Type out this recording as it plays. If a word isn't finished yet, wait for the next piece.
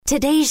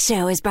Today's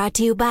show is brought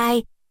to you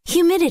by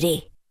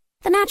humidity,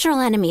 the natural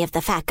enemy of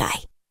the fat guy.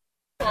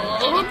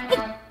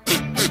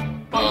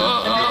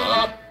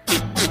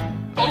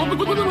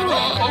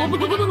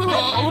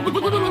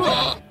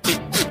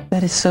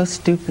 That is so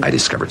stupid. I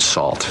discovered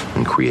salt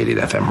and created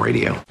FM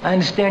radio. I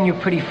understand you're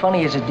pretty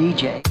funny as a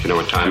DJ. You know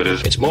what time it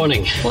is? It's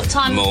morning. What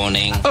time?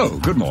 Morning. Oh,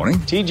 good morning.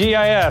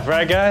 TGIF,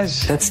 right,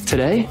 guys? That's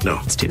today?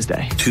 No, It's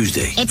Tuesday.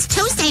 Tuesday. It's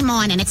Tuesday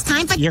morning. It's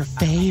time for Your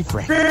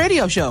favorite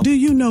radio show. Do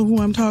you know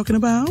who I'm talking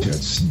about?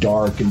 It's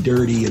dark and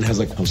dirty and has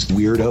like those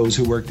weirdos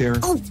who work there.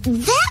 Oh,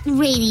 that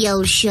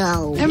radio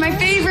show. They're my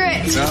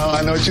favorites. Oh,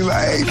 I know what you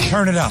like.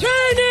 Turn it up. Turn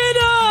it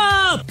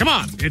up! Come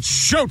on, it's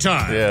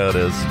showtime. Yeah, it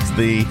is. It's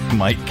the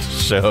Mike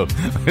Show.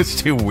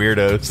 It's two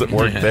weirdos that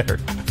work there.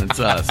 That's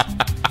us.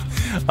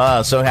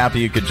 So happy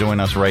you could join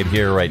us right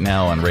here, right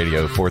now on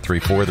Radio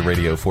 434, the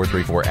Radio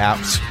 434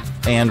 apps,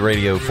 and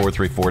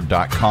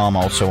Radio434.com,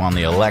 also on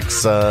the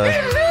Alexa.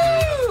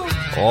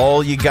 Hello!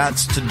 All you got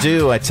to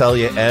do, I tell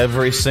you,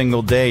 every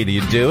single day. Do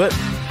you do it?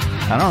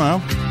 I don't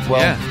know. Well,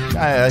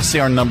 yeah. I see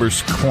our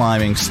numbers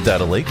climbing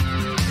steadily.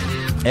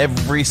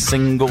 Every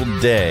single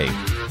day,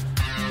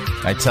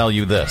 I tell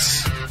you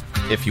this.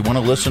 If you want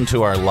to listen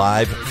to our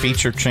live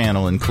feature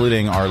channel,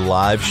 including our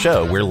live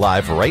show, we're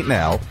live right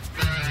now.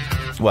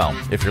 Well,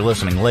 if you're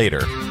listening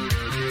later,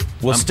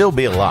 we'll still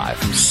be alive.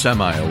 I'm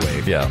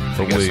semi-awake. Yeah.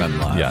 I guess I'm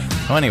live. Yeah.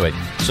 Well, anyway,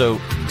 so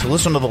to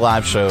listen to the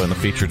live show and the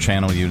feature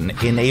channel, you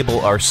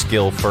enable our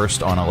skill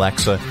first on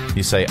Alexa.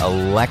 You say,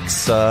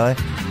 Alexa,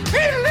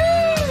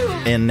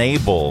 hello!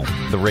 Enable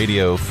the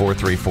Radio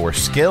 434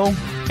 skill,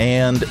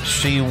 and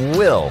she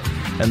will.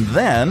 And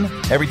then,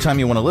 every time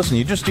you want to listen,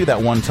 you just do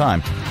that one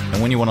time.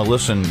 And when you want to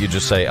listen, you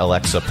just say,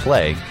 Alexa,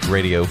 play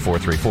Radio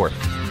 434.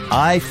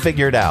 I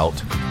figured out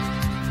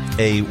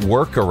a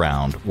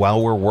workaround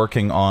while we're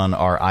working on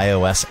our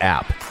iOS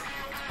app.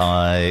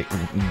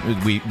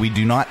 We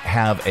do not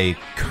have a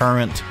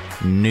current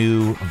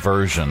new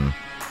version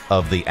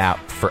of the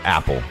app for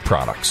Apple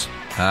products.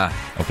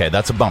 Okay,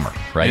 that's a bummer,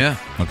 right? Yeah.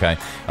 Okay.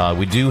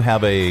 We do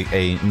have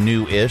a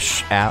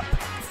new-ish app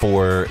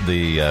for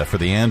the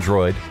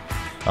Android.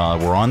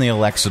 We're on the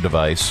Alexa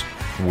device.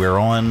 We're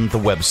on the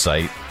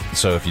website.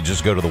 So if you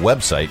just go to the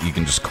website, you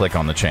can just click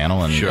on the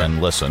channel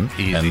and listen.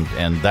 Easy.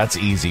 And that's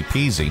easy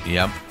peasy.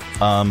 Yep.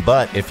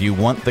 But if you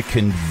want the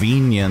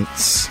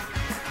convenience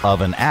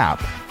of an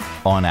app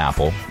on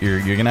Apple, you're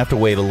going to have to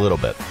wait a little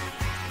bit.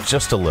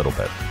 Just a little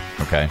bit.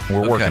 Okay?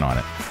 We're working on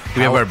it.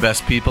 We have our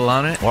best people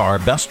on it? Well, our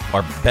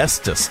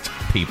bestest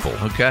people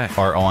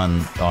are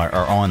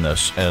on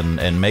this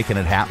and making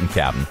it happen,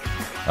 Captain.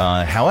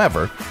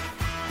 However,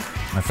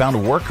 I found a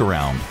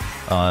workaround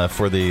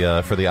for the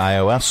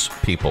iOS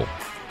people.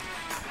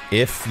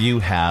 If you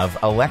have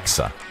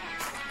Alexa,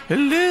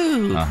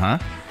 hello,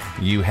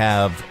 you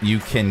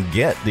can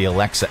get the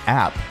Alexa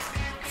app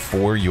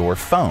for your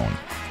phone,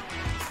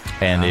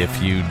 and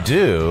if you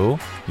do,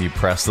 you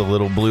press the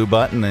little blue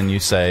button and you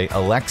say,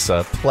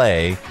 Alexa,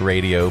 play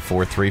Radio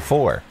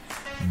 434.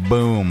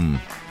 Boom.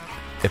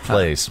 It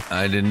plays.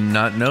 I did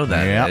not know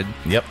that.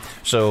 Yep.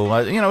 So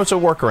it's a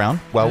workaround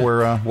while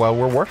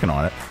we're working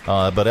on it.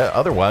 But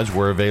otherwise,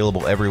 we're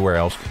available everywhere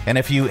else. And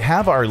if you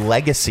have our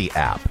Legacy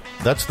app,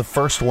 that's the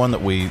first one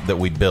that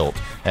we built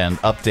and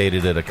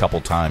updated it a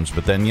couple times.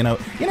 But then you know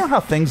how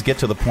things get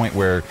to the point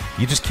where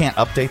you just can't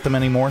update them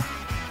anymore.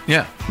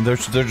 Yeah.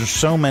 There's just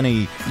so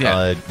many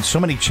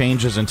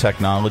changes in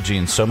technology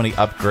and so many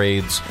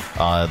upgrades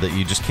that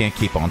you just can't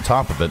keep on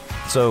top of it.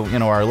 So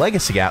our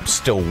Legacy app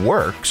still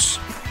works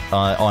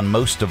on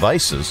most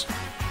devices,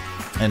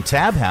 and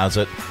Tab has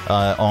it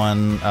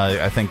on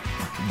I think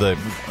the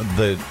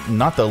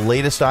not the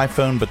latest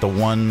iPhone, but the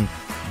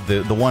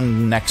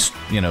one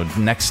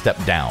next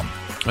step down.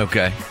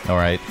 Okay. All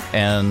right.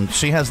 And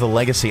she has the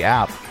Legacy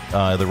app,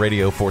 the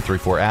Radio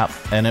 434 app,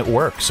 and it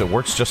works. It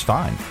works just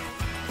fine.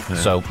 Yeah.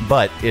 So,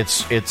 but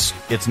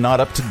it's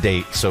not up to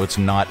date, so it's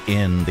not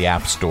in the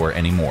App Store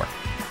anymore.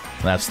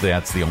 That's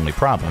the only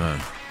problem.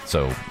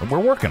 So we're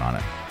working on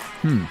it.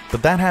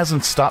 But that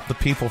hasn't stopped the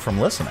people from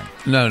listening.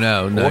 No,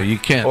 you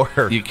can't.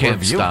 You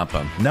can't stop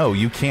them. No,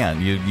 you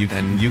can. You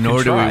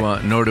nor can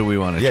try. Nor do we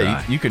want to try.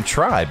 Yeah, you can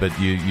try, but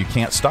you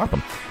can't stop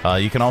them.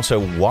 You can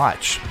also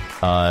watch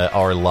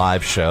our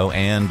live show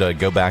and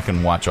go back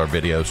and watch our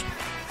videos.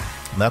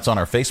 That's on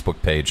our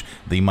Facebook page,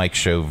 The Mike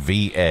Show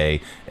VA,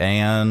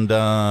 and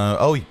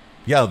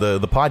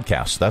the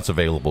podcast. That's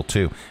available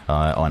too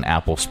on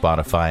Apple,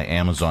 Spotify,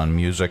 Amazon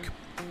Music.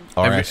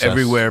 RSS.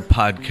 Everywhere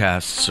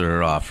podcasts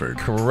are offered.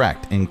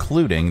 Correct,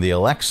 including the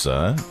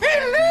Alexa.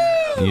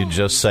 Hello! You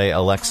just say,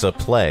 Alexa,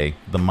 play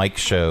the Mike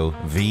Show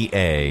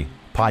VA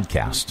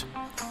podcast,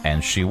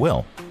 and she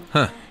will.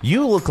 Huh.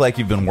 You look like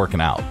you've been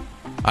working out.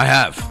 I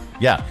have.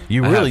 Yeah,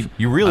 you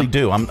really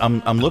do.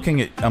 I'm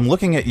looking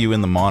at you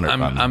in the monitor.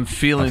 I'm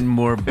feeling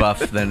more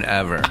buff than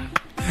ever.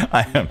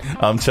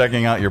 I'm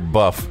checking out your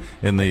buff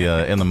in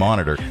the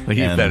monitor. Well,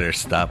 you better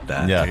stop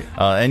that. Yeah,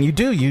 and you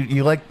do.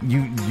 You like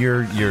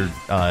your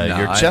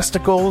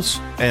chesticles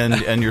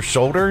and your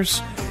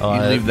shoulders.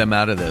 You leave them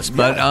out of this,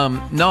 but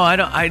no,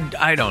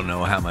 I don't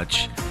know how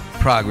much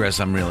progress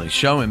I'm really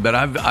showing, but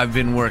I've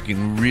been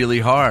working really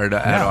hard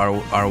at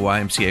our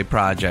YMCA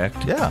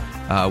project. Yeah.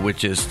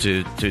 Which is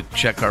to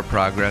check our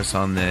progress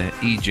on the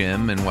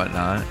e-gym and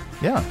whatnot.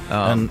 Yeah.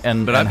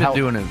 But I've been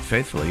doing it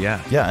faithfully,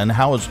 yeah. Yeah, and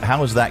how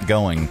is that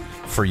going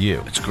for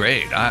you? It's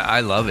great. I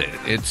love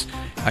it.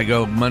 I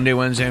go Monday,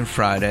 Wednesday, and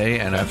Friday,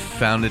 and I've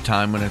found a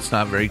time when it's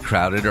not very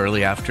crowded,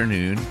 early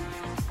afternoon.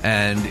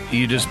 And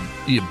you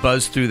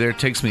buzz through there. It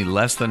takes me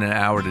less than an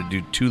hour to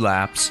do 2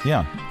 laps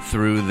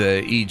through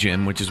the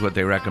e-gym, which is what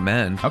they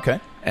recommend. Okay.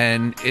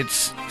 And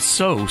it's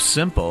so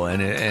simple,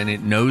 and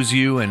it knows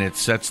you, and it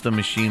sets the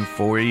machine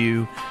for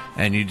you,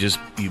 and you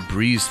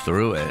breeze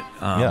through it.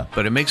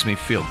 But it makes me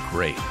feel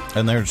great.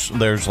 And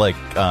there's like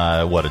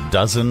a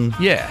dozen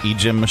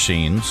e-gym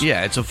machines.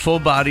 Yeah, it's a full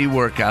body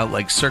workout,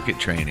 like circuit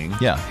training.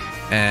 Yeah.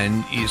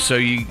 And so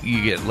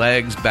you get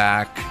legs,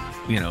 back,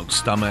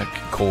 stomach,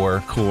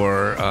 core,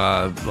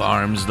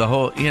 arms, the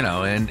whole,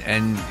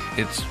 and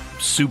it's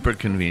super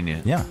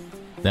convenient. Yeah.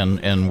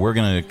 And we're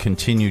going to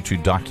continue to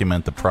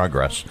document the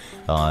progress.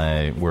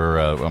 I'm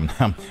working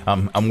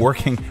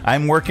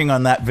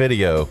on that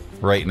video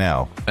right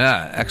now.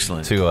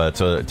 Excellent.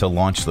 To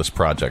launch this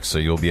project, so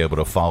you'll be able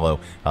to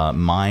follow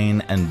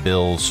mine and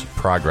Bill's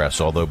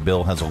progress. Although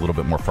Bill has a little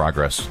bit more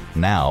progress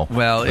now.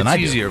 Well, than it's I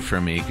do. easier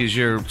for me because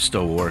you're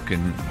still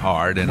working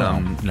hard and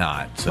I'm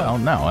not. So well,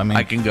 no, I mean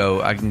I can go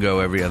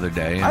every other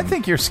day. I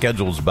think your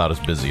schedule's about as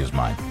busy as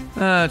mine.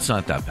 It's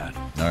not that bad.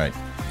 All right.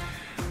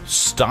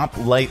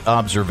 Stoplight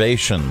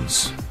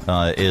Observations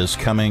is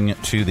coming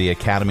to the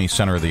Academy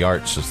Center of the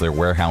Arts as their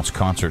warehouse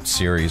concert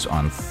series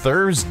on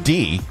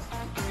Thursday,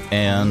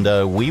 and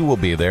we will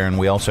be there, and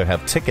we also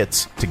have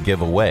tickets to give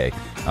away.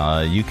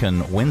 You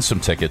can win some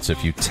tickets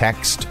if you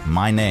text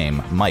my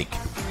name, Mike,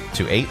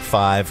 to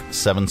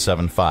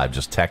 85775.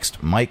 Just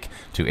text Mike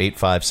to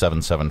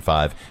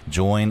 85775.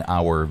 Join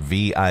our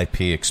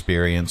VIP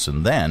experience,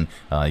 and then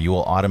you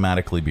will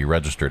automatically be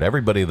registered.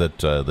 Everybody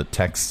that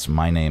texts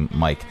my name,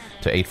 Mike,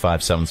 to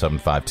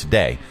 85775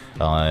 today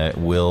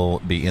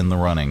will be in the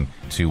running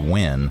to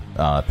win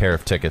a pair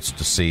of tickets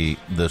to see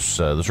this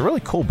really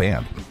cool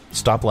band,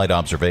 Stoplight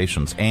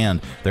Observations, and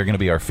they're going to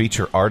be our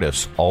feature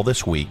artists all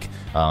this week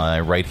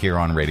right here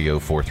on Radio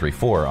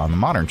 434 on the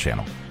Modern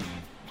Channel.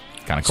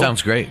 Kind of cool.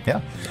 Sounds great.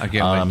 Yeah. I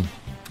can't wait.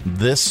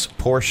 This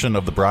portion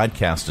of the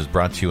broadcast is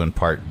brought to you in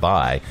part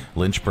by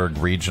Lynchburg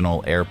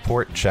Regional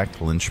Airport.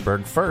 Check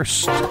Lynchburg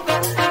first.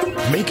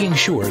 Making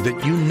sure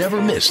that you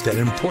never miss that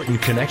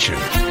important connection.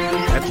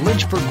 At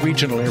Lynchburg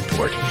Regional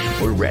Airport,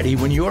 we're ready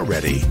when you're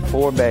ready.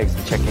 4 bags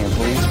to check in,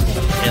 please.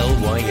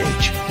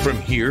 LYH.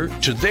 From here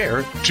to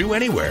there to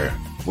anywhere.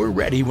 We're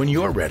ready when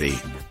you're ready.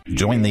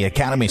 Join the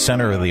Academy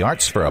Center of the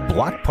Arts for a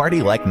block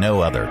party like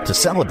no other to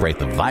celebrate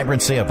the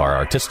vibrancy of our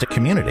artistic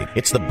community.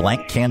 It's the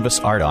Blank Canvas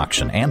Art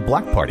Auction and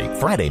Block Party,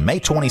 Friday,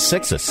 May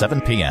 26th at 7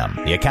 p.m.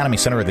 The Academy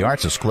Center of the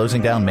Arts is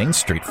closing down Main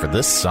Street for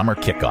this summer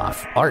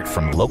kickoff. Art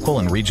from local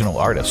and regional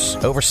artists.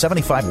 Over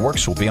 75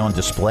 works will be on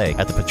display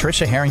at the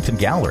Patricia Harrington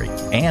Gallery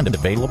and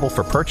available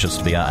for purchase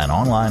via an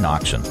online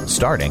auction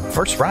starting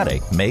first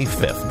Friday, May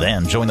 5th.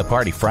 Then join the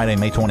party Friday,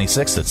 May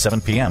 26th at 7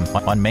 p.m.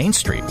 on Main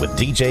Street with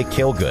DJ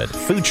Killgood,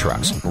 food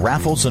trucks,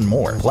 raffles, and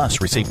more.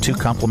 Plus, receive 2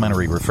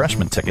 complimentary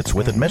refreshment tickets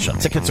with admission.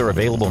 Tickets are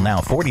available now,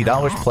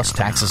 $40 plus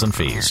taxes and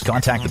fees.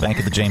 Contact the Bank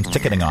of the James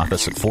ticketing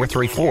office at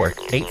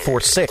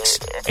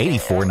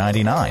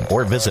 434-846-8499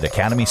 or visit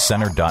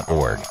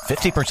academycenter.org.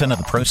 50% of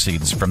the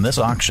proceeds from this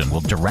auction will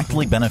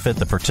directly benefit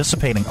the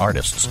participating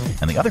artists,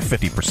 and the other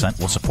 50%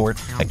 will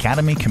support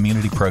Academy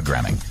community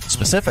programming,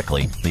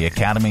 specifically the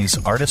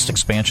Academy's Artist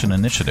Expansion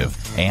Initiative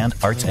and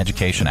Arts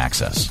Education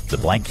Access. The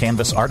Blank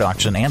Canvas Art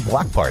Auction and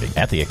Block Party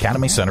at the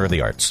Academy Center of the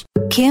Arts.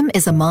 Kim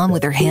is a mom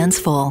with her hands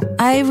full.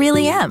 I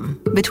really am.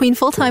 Between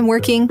full-time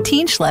working,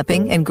 teen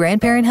schlepping, and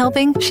grandparent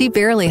helping, she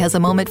barely has a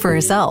moment for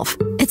herself.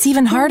 It's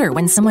even harder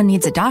when someone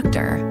needs a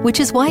doctor, which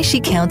is why she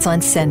counts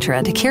on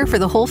Centra to care for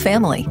the whole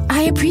family.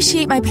 I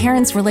appreciate my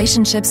parents'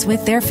 relationships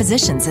with their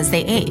physicians as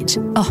they age.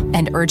 Oh,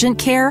 and urgent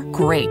care?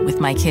 Great with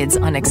my kids'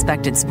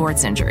 unexpected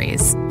sports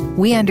injuries.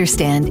 We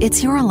understand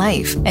it's your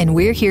life, and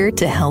we're here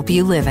to help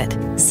you live it.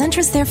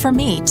 Centra's there for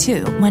me,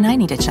 too, when I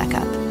need a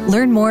checkup.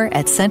 Learn more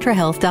at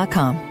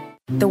centrahealth.com.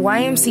 The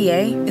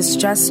YMCA is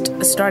just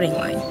a starting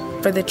line,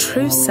 for the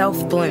true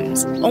self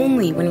blooms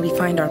only when we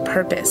find our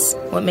purpose,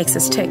 what makes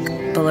us tick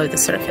below the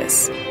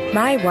surface.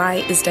 My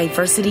why is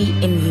diversity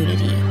in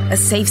unity, a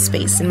safe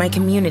space in my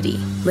community,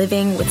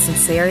 living with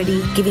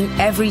sincerity, giving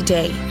every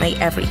day my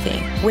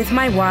everything. With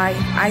my why,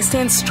 I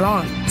stand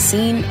strong,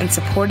 seen and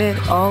supported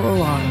all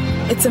along.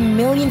 It's a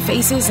million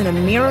faces in a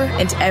mirror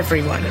and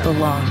everyone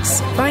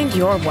belongs. Find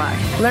your why.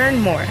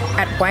 Learn more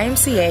at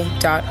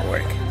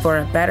ymca.org for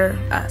a better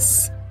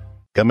us.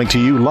 Coming to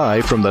you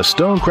live from the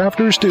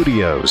Stonecrafters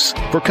Studios.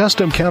 For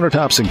custom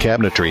countertops and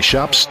cabinetry,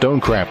 shop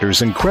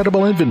Stonecrafters'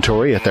 incredible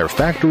inventory at their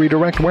Factory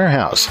Direct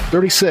Warehouse,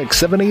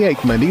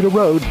 3678 Manita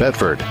Road,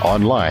 Bedford.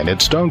 Online at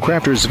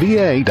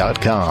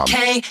stonecraftersva.com.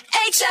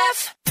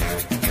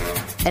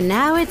 KHF! And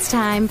now it's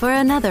time for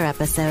another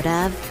episode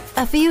of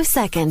A Few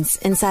Seconds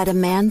Inside a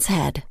Man's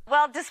Head.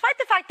 Well, despite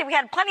the fact that we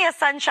had plenty of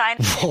sunshine,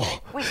 we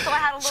still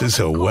had a little Is this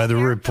a weather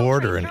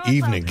report or an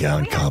evening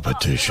gown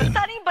competition?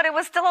 sunny, but it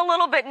was still a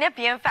little bit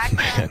nippy. In fact,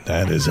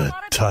 That is a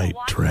tight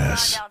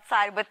dress.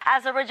 outside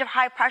as a ridge of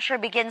high pressure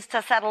begins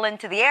to settle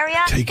into the area.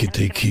 Take it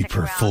they keep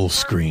her full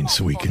screen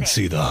so we can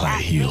see the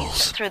high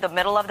heels. Through the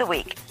middle of the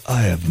week.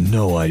 I have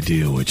no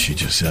idea what she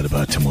just said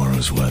about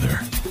tomorrow's weather.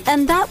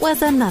 And that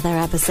was another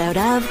episode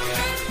of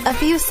A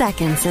Few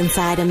Seconds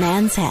Inside a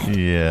Man's Head.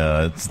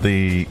 Yeah, it's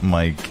the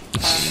Mike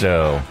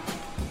Show.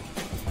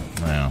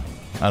 Well,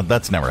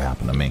 that's never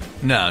happened to me.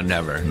 No,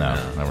 never. No,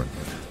 never.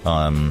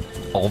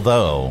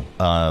 Although,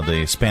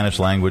 the Spanish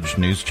language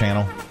news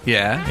channel.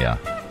 Yeah? Yeah.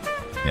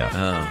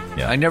 Oh.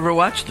 Yeah. I never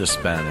watched the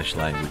Spanish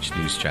language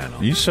news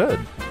channel. You should.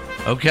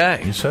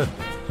 Okay. You should.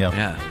 Yeah.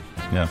 Yeah.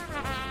 Yeah.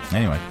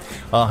 Anyway.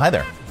 Hi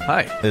there.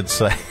 Hi. It's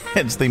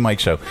the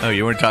Mike Show. Oh,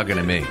 you weren't talking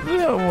to me.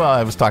 Yeah, well,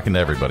 I was talking to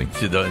everybody.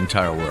 To the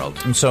entire world.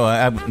 And so,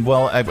 I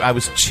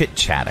was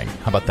chit-chatting.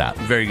 How about that?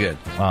 Very good.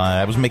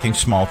 I was making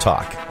small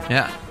talk.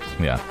 Yeah.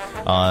 Yeah.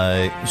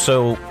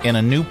 So, in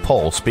a new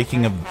poll,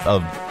 speaking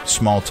of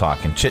small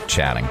talk and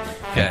chit-chatting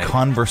and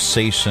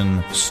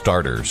conversation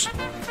starters,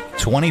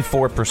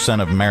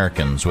 24% of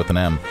Americans with an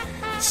M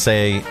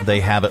say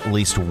they have at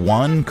least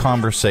one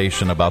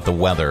conversation about the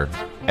weather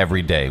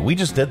every day. We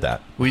just did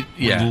that. We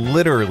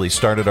literally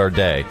started our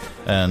day,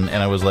 and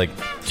I was like,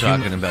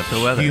 talking about the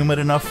weather. Humid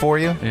enough for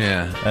you?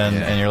 Yeah.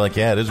 And you're like,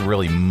 yeah, it is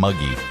really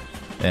muggy,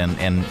 and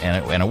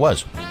it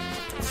was.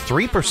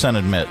 3%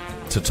 admit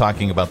to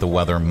talking about the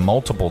weather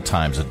multiple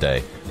times a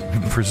day,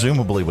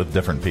 presumably with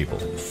different people.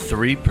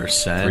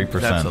 3%?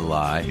 3%. That's a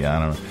lie. Yeah, I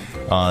don't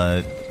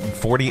know.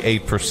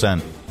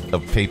 48%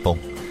 of people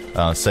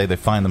say they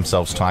find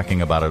themselves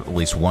talking about it at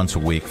least once a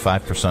week.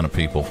 5% of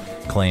people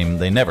claim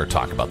they never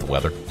talk about the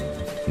weather.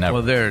 Never.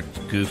 Well, they're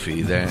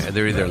goofy.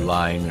 They're either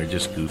lying or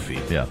just goofy.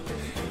 Yeah.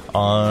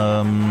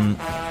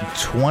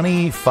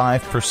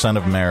 25%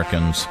 of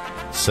Americans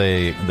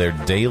say their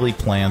daily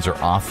plans are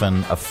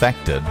often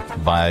affected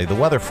by the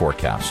weather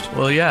forecast.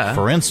 Well, yeah.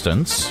 For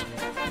instance,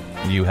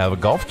 you have a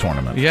golf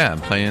tournament. Yeah,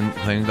 I'm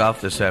playing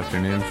golf this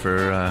afternoon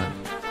for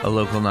a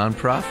local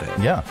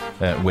nonprofit. Yeah,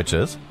 which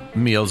is?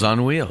 Meals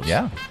on Wheels.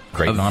 Yeah,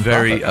 great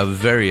nonprofit. A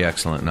very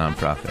excellent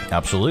nonprofit.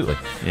 Absolutely.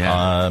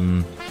 Yeah.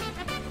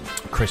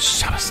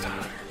 Chris Shavastar.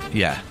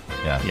 Yeah.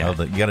 Yeah. You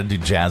got to do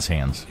jazz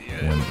hands.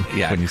 When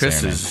you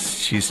Chris say her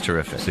she's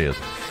terrific. She is.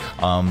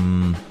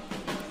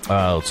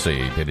 Let's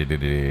see.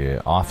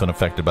 Often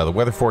affected by the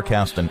weather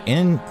forecast. And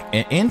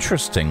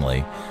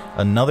interestingly,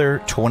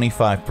 another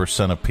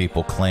 25% of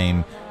people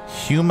claim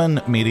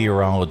human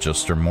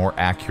meteorologists are more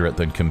accurate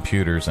than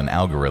computers and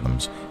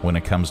algorithms when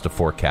it comes to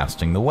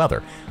forecasting the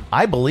weather.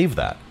 I believe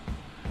that.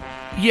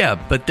 Yeah,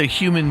 but the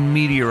human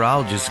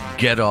meteorologists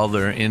get all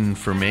their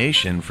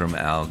information from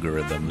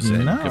algorithms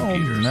and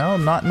computers. No,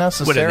 not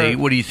necessarily.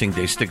 What do you think?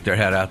 They stick their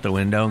head out the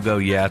window and go,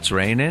 "Yeah, it's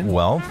raining."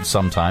 Well,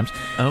 sometimes.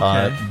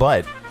 Okay.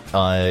 But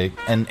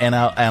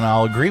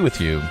I'll agree with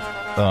you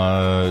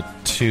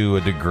to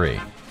a degree.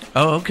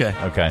 Oh, okay.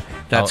 Okay.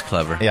 That's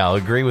clever. Yeah, I'll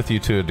agree with you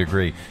to a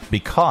degree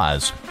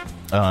because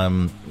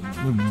do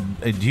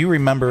you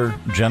remember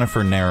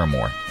Jennifer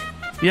Naramore?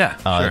 Yeah,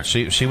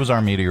 sure. She was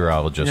our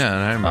meteorologist. Yeah,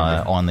 I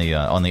remember. On the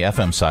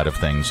FM side of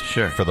things.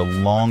 Sure. For the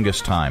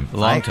longest time.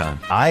 Long time.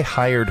 I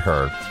hired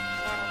her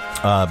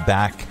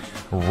back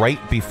right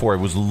before, it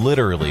was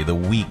literally the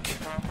week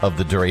of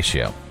the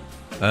derecho.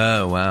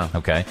 Oh, wow.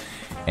 Okay.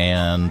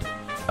 And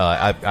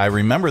I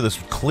remember this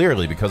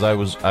clearly because I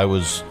was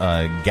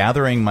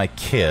gathering my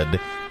kid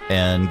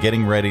and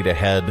getting ready to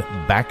head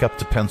back up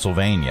to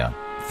Pennsylvania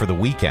for the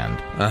weekend.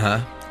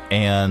 Uh-huh.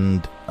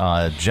 And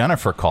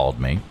Jennifer called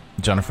me.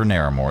 Jennifer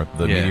Naramore,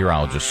 the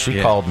meteorologist,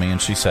 she called me and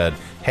she said,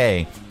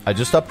 "Hey, I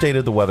just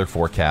updated the weather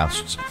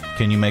forecasts.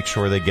 Can you make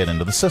sure they get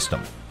into the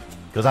system?"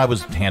 Because I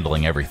was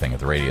handling everything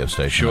at the radio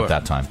station at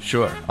that time.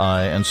 Sure.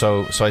 And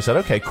so I said,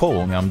 "Okay,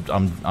 cool.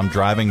 I'm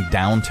driving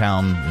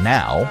downtown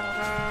now,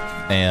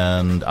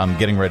 and I'm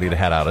getting ready to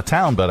head out of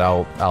town, but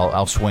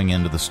I'll swing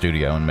into the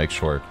studio and make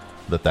sure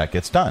that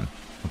gets done."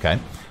 Okay.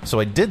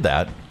 So I did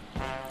that.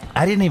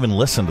 I didn't even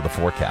listen to the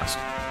forecast.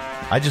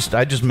 I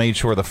just made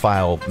sure the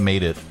file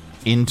made it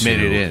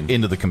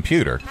into the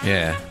computer.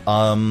 Yeah.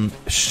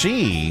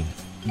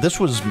 This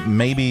was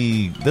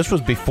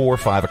before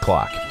 5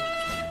 o'clock,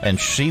 and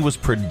she was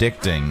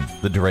predicting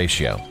the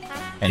derecho,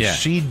 and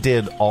she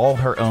did all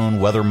her own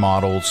weather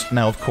models.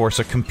 Now, of course,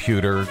 a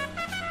computer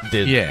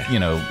did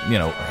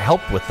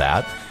help with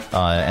that,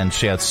 and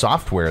she had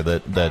software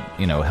that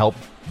helped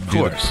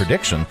do the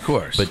prediction. Of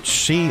course. But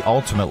she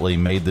ultimately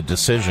made the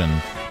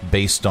decision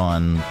based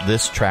on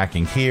this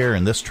tracking here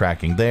and this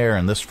tracking there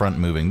and this front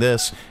moving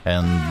this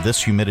and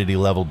this humidity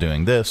level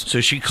doing this.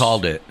 So she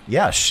called it.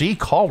 Yeah, she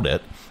called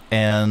it,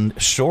 and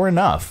sure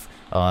enough,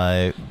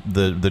 the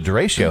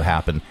derecho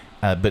happened.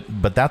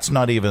 But that's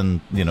not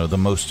even the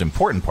most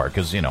important part,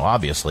 because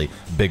obviously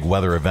big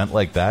weather event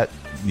like that,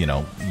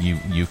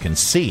 you can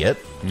see it,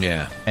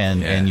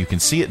 and you can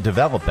see it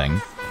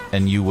developing,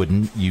 and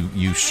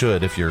you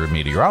should, if you're a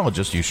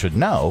meteorologist, you should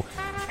know,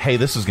 hey,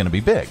 this is going to be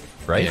big.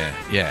 right?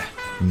 Yeah.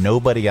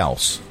 Nobody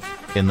else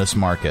in this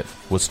market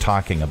was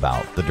talking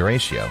about the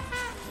derecho.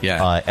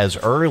 Yeah. As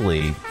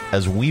early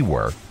as we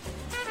were.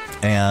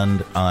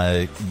 And,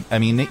 I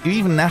mean,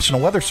 even National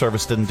Weather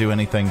Service didn't do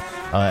anything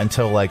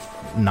until, like,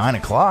 9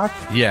 o'clock.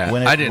 Yeah.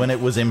 When it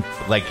was,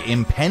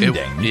 impending.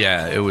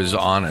 It was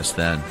honest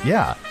then.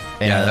 Yeah.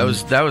 And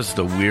that was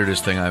the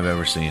weirdest thing I've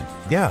ever seen.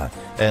 Yeah.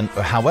 And,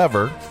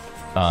 however,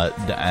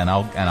 and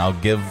I'll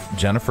give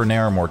Jennifer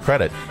Nair more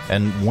credit.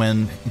 And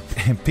when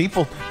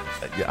people...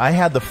 I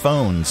had the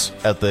phones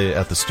at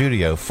the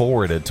studio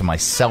forwarded to my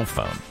cell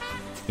phone.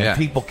 And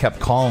people kept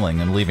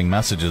calling and leaving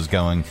messages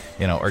going,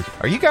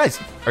 are you guys,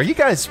 are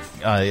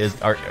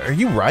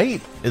you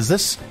right? Is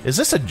this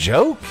a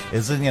joke?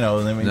 Is it,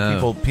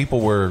 No. people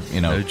were,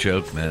 no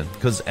joke, man.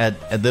 Because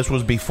at this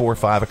was before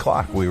 5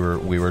 o'clock. We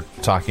were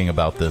talking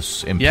about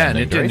this impending. Yeah, and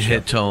it didn't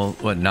hit till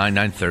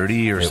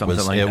 9:30 or something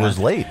like that. It was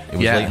late. It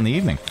was late in the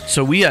evening.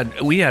 So we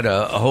had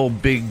a whole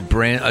big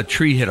branch, a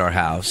tree hit our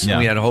house. Yeah. And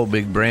we had a whole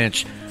big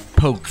branch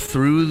poke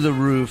through the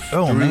roof,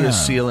 through the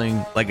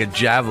ceiling, like a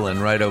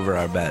javelin right over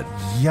our bed.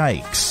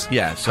 Yikes.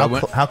 Yeah. So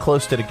how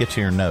close did it get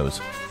to your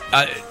nose?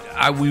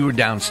 We were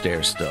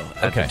downstairs still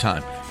at the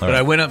time. But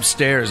I went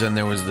upstairs and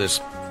there was this,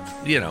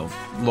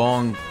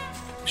 long,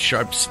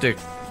 sharp stick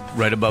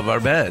right above our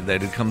bed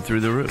that had come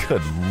through the roof.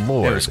 Good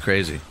Lord. It was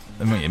crazy.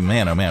 I mean,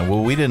 man, oh man.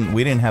 Well, we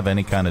didn't have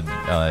any kind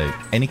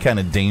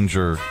of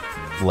danger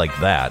like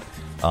that.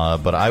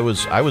 But I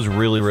was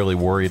really, really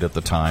worried at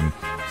the time.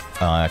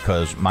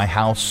 Because my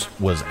house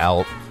was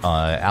out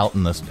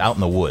in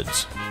the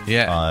woods.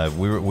 Yeah,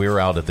 we were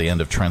out at the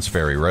end of Trents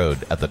Ferry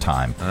Road at the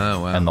time. Oh,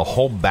 wow. And the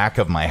whole back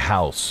of my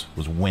house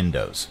was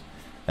windows.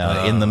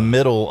 In the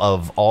middle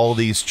of all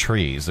these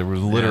trees, there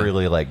was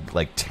literally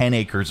like 10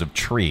 acres of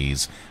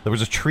trees. There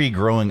was a tree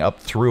growing up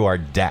through our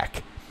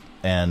deck,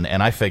 and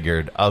I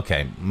figured,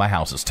 okay, my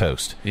house is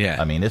toast. Yeah,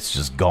 I mean, it's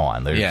just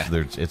gone.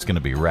 It's going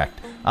to be wrecked.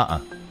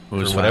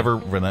 For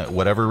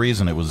whatever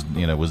reason, it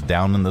was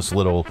down in this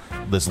little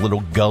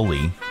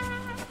gully,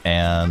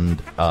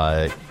 and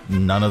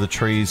none of the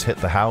trees hit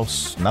the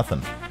house.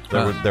 Nothing.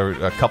 There were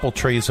a couple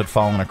trees had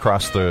fallen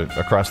across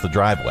the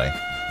driveway,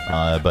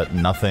 but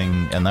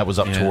nothing, and that was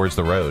up towards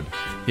the road.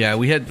 Yeah,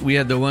 we had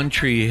the one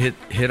tree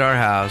hit our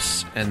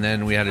house, and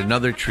then we had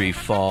another tree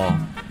fall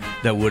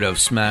that would have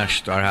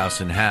smashed our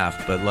house in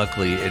half. But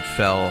luckily, it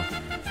fell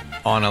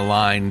on a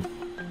line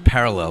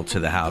parallel to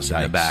the house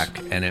in the back,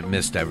 and it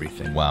missed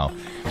everything. Wow.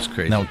 It's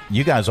crazy. Now,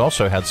 you guys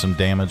also had some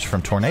damage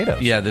from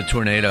tornadoes. Yeah, the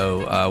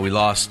tornado, we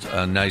lost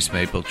a nice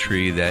maple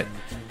tree that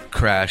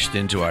crashed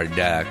into our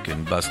deck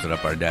and busted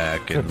up our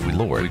deck. Good and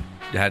Lord.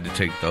 We had to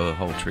take the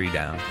whole tree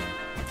down.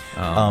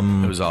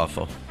 It was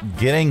awful.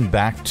 Getting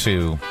back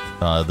to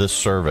this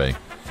survey,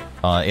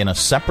 in a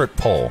separate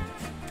poll,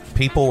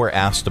 people were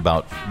asked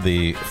about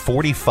the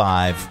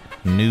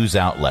 45 news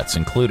outlets,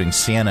 including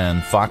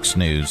CNN, Fox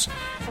News,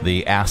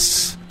 the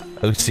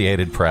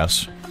Associated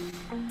Press,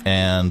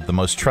 and the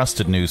most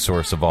trusted news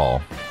source of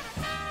all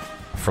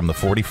from the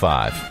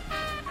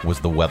 45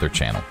 was the Weather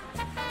Channel.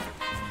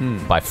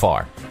 By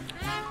far.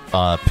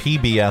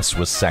 PBS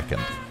was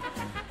second,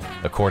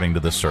 according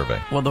to this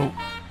survey. Well,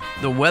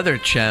 the Weather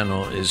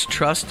Channel is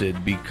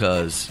trusted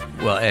because,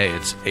 well,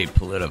 it's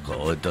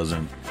apolitical. It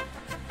doesn't...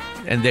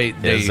 And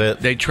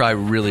they try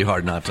really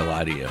hard not to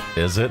lie to you.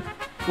 Is it?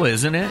 Well,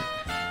 isn't it?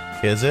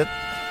 Is it?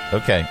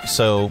 Okay,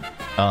 so...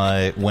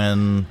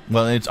 I'm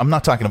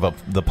not talking about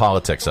the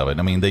politics of it.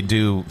 I mean, they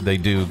do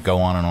go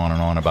on and on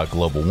and on about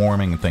global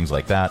warming and things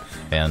like that,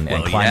 and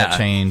climate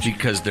change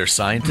because they're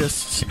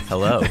scientists.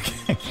 Hello,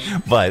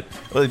 but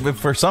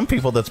for some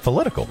people that's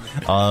political.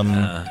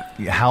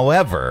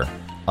 However,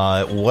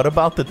 what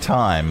about the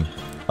time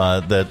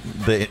that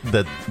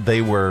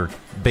they were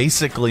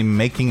basically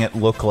making it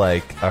look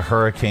like a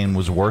hurricane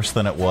was worse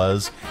than it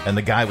was, and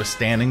the guy was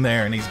standing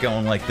there and he's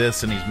going like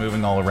this and he's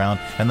moving all around,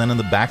 and then in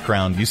the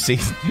background you see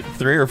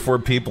 3 or 4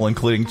 people,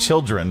 including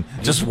children,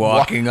 just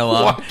walking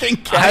along, walking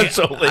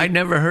casually. I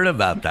never heard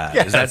about that.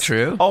 Yes. Is that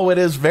true? Oh, it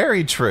is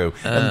very true.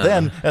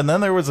 And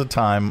then there was a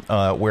time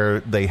where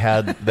they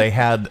had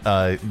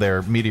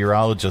their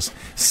meteorologist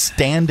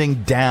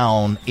standing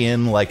down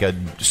in like a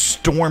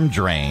storm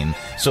drain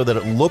so that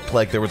it looked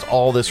like there was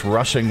all this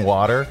rushing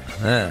water,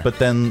 but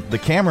then the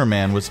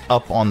cameraman was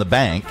up on the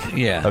bank,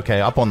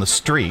 up on the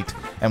street,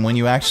 and when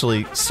you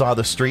actually saw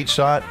the street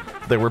shot,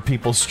 there were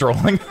people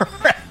strolling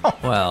around.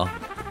 Well,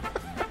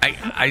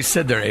 I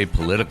said they're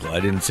apolitical. I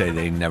didn't say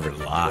they never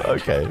lied.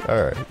 Okay,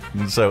 all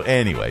right. So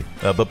anyway,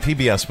 but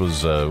PBS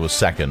was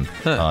second,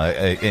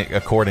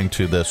 according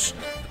to this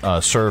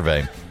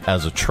survey,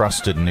 as a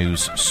trusted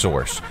news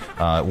source.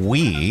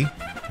 We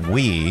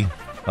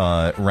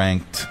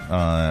ranked.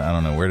 I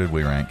don't know, where did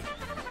we rank?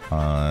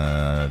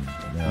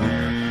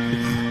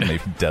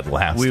 Maybe dead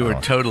last. We were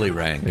totally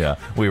ranked. Yeah,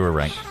 we were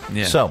ranked.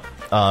 Yeah. So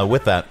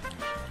with that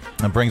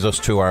brings us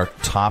to our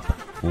top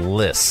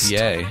list.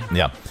 Yay.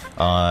 Yeah.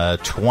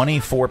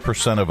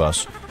 24% of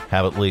us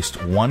have at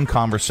least one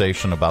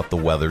conversation about the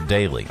weather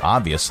daily.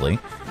 Obviously,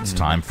 it's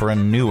time for a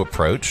new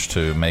approach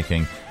to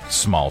making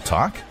small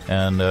talk,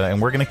 and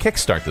we're going to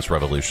kickstart this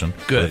revolution.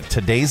 Good. With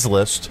today's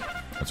list.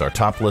 That's our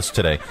top list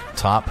today.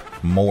 Top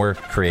more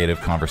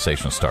creative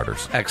conversation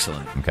starters.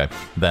 Excellent. Okay.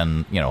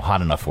 Then,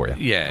 hot enough for you.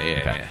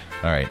 Yeah.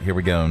 All right, here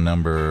we go.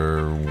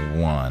 Number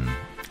 1.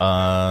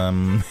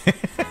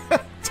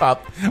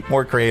 Top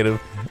more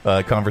creative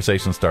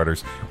conversation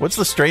starters. What's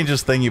the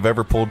strangest thing you've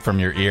ever pulled from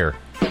your ear?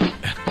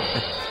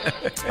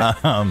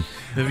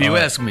 If you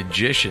ask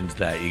magicians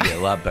that, you get a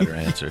lot better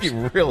answers.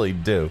 You really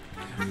do.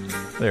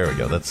 There we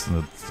go. That's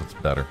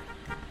better.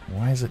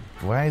 Why is it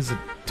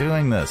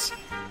doing this?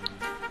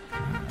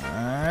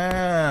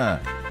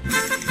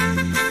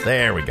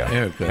 There we go.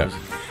 There it goes.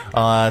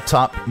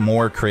 Top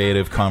more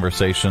creative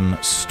conversation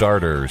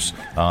starters.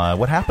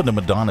 What happened to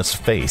Madonna's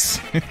face?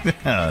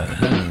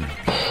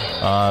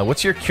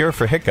 What's your cure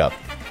for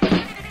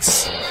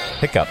hiccups?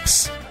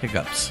 Hiccups.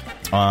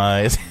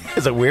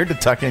 Is it weird to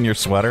tuck in your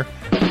sweater?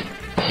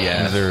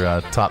 Yeah. These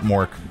are top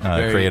more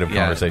creative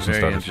conversation very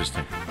starters.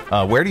 Interesting.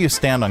 Where do you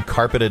stand on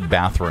carpeted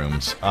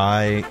bathrooms?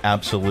 I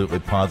absolutely,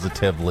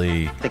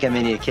 positively... I think I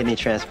may need a kidney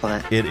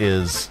transplant. It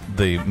is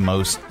the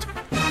most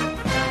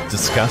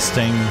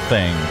disgusting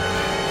thing.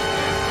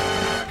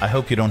 I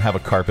hope you don't have a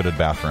carpeted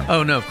bathroom.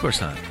 Oh, no, of course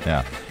not.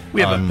 Yeah.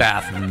 We have a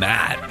bath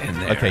mat in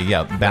there. Okay,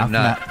 yeah.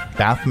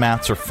 Bath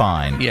mats are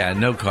fine. Yeah,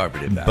 no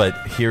carpeted bath. But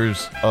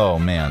here's... Oh,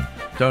 man.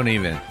 Don't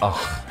even.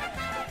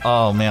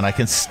 Oh, man, I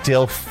can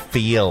still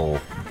feel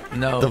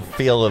the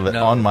feel of it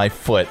on my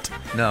foot.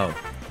 No.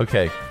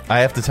 Okay, I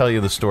have to tell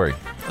you the story.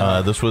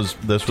 This was.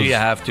 Do you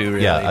have to?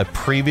 Really? Yeah, a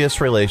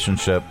previous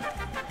relationship,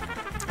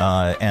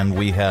 and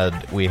we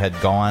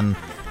had gone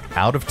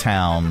out of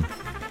town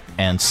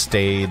and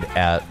stayed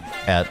at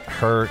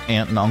her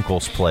aunt and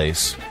uncle's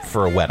place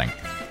for a wedding.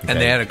 Okay? And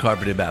they had a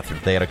carpeted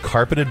bathroom. They had a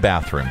carpeted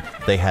bathroom.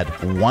 They had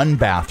one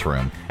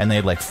bathroom, and they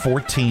had like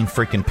 14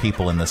 freaking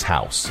people in this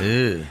house.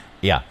 Ew.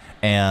 Yeah,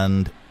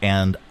 and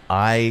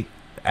I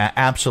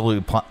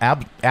absolutely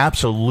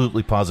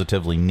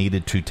positively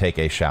needed to take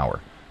a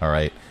shower. All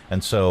right,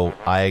 and so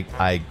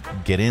I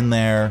get in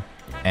there,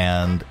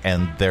 and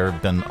there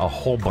have been a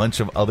whole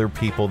bunch of other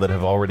people that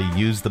have already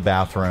used the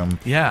bathroom.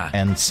 Yeah,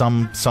 and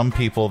some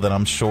people that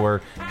I'm sure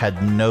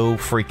had no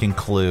freaking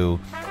clue,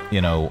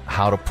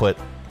 how to put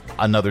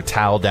another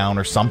towel down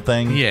or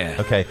something. Yeah.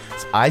 Okay,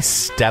 so I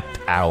stepped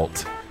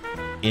out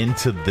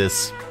into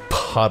this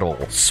puddle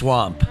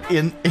swamp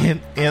in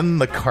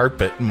the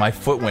carpet, and my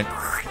foot went,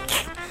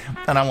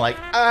 and I'm like,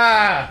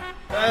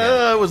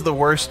 it was the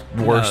worst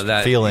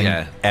feeling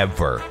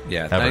ever.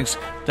 Yeah, ever.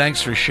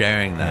 Thanks for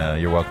sharing that. Yeah,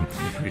 you're welcome.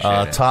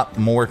 Top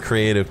more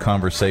creative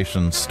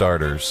conversation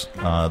starters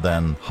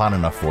than hot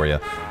enough for you.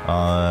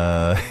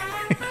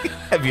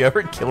 Have you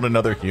ever killed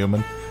another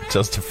human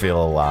just to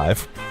feel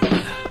alive?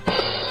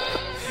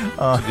 It's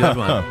a good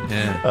one.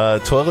 Yeah.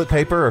 Toilet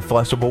paper or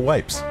flushable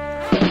wipes?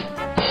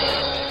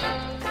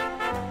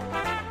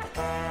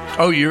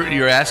 Oh,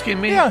 you're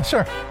asking me? Yeah,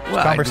 sure.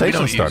 Well,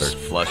 conversation we starter. Use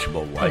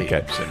flushable wipes.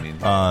 Okay. I mean,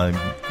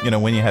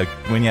 when you have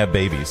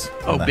babies.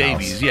 Oh, in the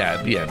babies.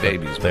 house, yeah,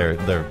 babies. They're.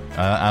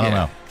 I don't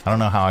know. I don't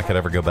know how I could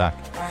ever go back.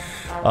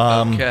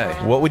 Okay.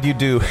 What would you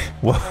do?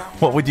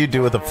 What would you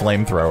do with a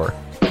flamethrower?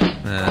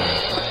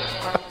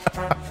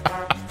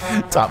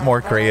 Top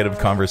more creative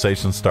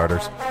conversation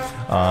starters.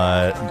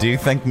 Do you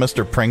think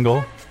Mr.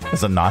 Pringle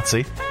is a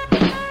Nazi?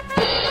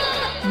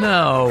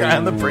 No.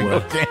 And the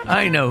Pringle can.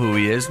 I know who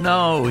he is.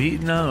 No. He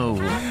looks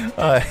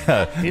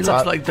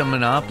like the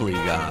Monopoly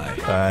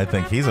guy. I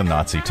think he's a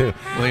Nazi, too.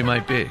 Well, he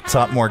might be.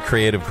 Top more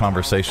creative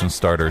conversation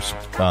starters.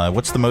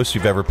 What's the most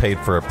you've ever paid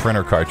for a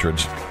printer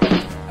cartridge?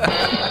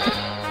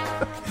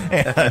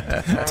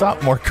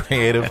 Top more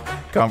creative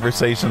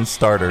conversation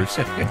starters.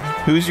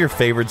 Who's your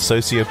favorite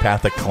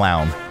sociopathic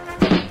clown?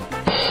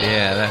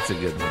 Yeah, that's a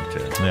good one,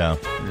 too. Yeah.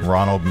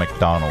 Ronald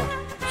McDonald.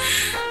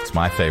 It's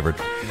my favorite.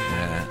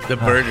 Yeah. The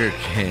Burger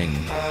King.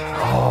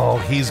 Oh,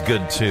 he's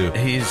good too.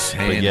 He's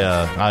heinous. But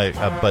yeah,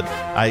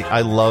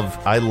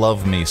 I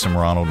love me some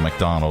Ronald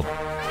McDonald.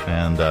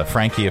 And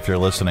Frankie, if you're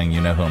listening, you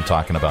know who I'm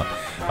talking about.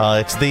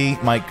 It's the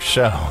Mike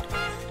Show.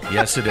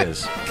 Yes, it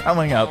is.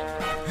 Coming up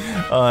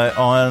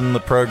on the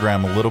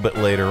program a little bit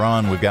later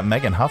on, we've got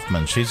Megan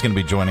Huffman. She's going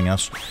to be joining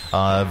us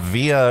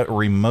via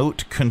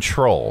remote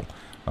control.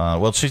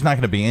 Well, she's not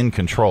going to be in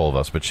control of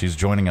us, but she's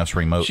joining us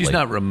remotely. She's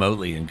not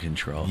remotely in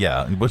control.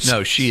 Yeah.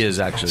 No, she is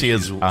actually. She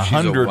is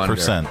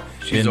 100%.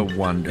 She's a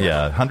wonder.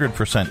 Yeah,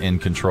 100% in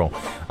control.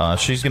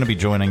 She's going to be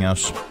joining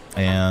us,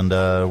 and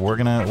we're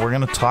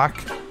gonna talk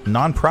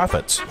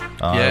nonprofits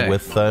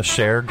with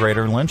Share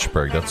Greater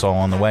Lynchburg. That's all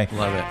on the way.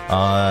 Love it.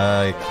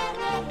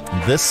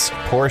 This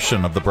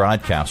portion of the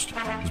broadcast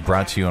is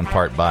brought to you in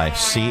part by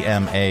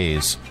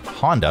CMA's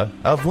Honda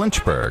of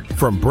Lynchburg.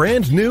 From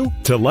brand new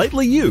to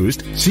lightly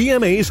used,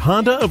 CMA's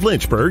Honda of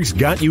Lynchburg's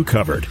got you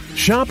covered.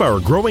 Shop our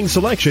growing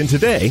selection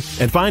today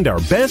and find our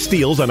best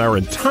deals on our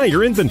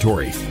entire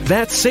inventory.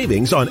 That's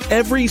savings on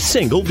every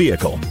single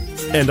vehicle.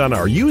 And on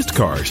our used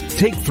cars,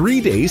 take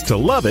 3 days to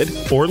love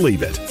it or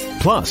leave it.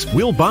 Plus,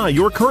 we'll buy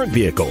your current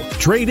vehicle,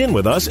 trade in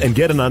with us, and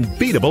get an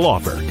unbeatable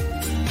offer.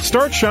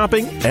 Start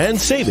shopping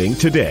and saving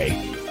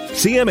today.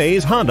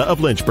 CMA's Honda of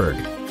Lynchburg.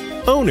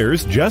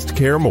 Owners just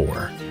care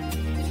more.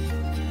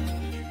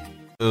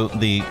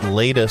 The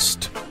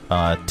latest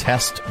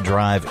test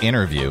drive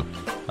interview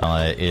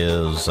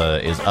is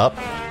up,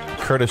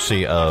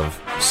 courtesy of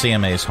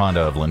CMA's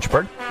Honda of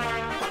Lynchburg.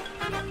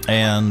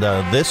 And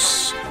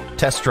this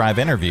test drive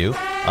interview,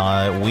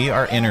 we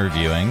are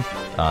interviewing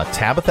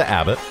Tabitha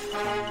Abbott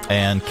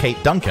and Kate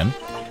Duncan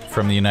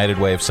from the United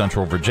Way of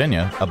Central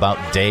Virginia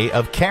about Day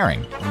of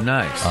Caring.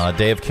 Nice.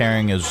 Day of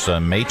Caring is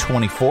May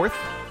 24th.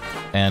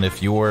 And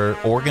if your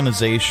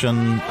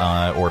organization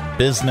or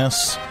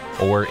business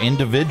or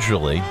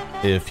individually,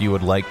 if you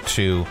would like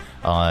to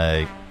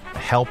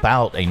help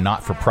out a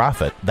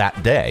not-for-profit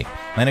that day,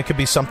 and it could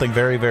be something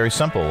very, very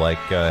simple, like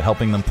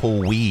helping them pull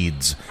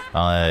weeds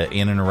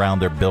in and around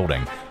their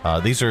building.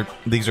 These are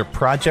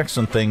projects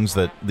and things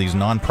that these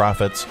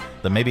nonprofits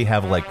that maybe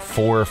have like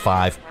 4 or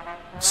 5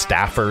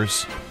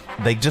 staffers,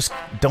 they just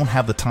don't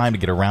have the time to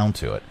get around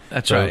to it.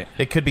 That's so right.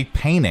 It could be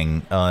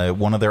painting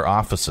one of their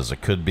offices.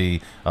 It could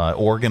be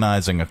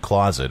organizing a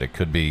closet. It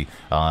could be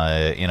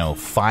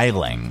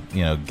filing.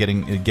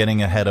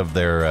 Getting ahead of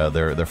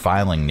their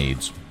filing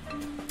needs.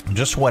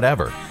 Just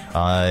whatever.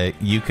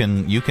 You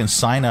can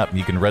sign up.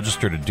 You can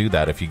register to do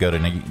that if you go to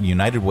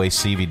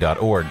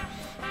unitedwaycv.org.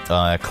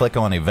 Click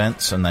on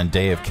events and then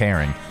Day of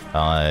Caring.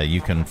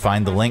 You can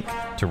find the link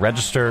to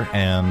register,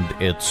 and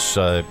it's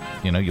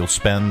you'll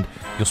spend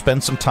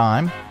some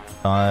time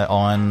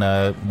on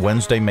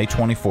Wednesday, May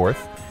 24th,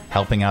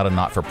 helping out a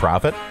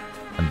not-for-profit,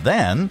 and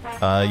then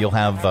you'll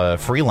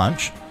have free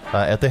lunch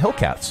at the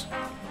Hillcats.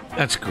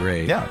 That's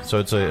great. Yeah, so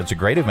it's a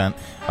great event.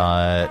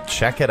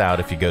 Check it out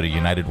if you go to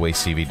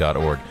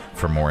unitedwaycv.org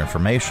for more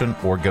information,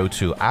 or go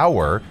to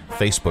our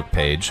Facebook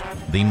page,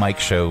 The Mike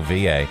Show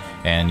VA,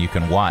 and you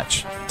can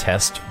watch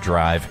test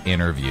drive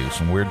interviews.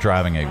 And we're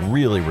driving a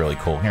really, really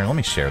cool... Here, let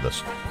me share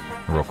this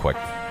real quick.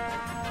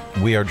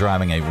 We are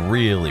driving a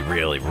really,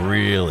 really,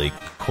 really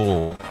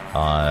cool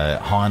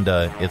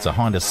Honda. It's a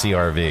Honda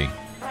CR-V. All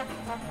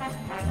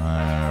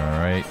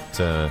right.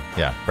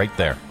 Right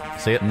there.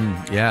 See it?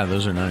 Yeah,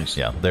 those are nice.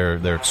 Yeah,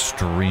 they're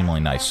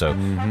extremely nice. So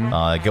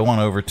go on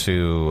over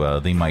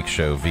to The Mike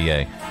Show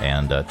VA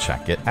and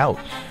check it out.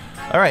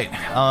 All right.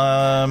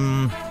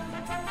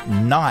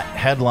 Not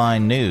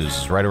headline news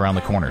is right around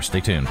the corner.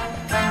 Stay tuned.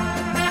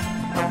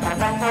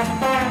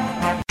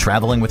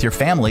 Traveling with your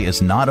family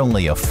is not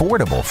only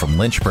affordable from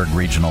Lynchburg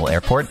Regional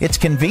Airport, it's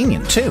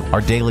convenient too.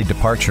 Our daily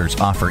departures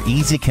offer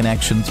easy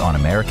connections on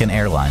American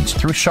Airlines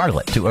through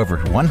Charlotte to over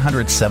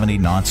 170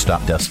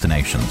 nonstop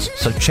destinations.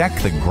 So check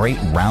the great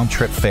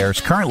round-trip fares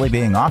currently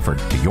being offered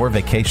to your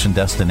vacation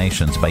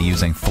destinations by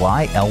using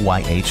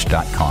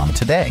flylyh.com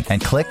today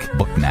and click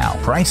Book Now.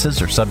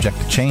 Prices are subject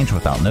to change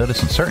without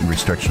notice, and certain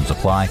restrictions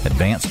apply.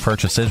 Advanced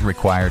purchase is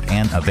required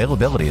and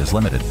availability is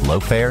limited. Low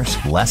fares,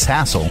 less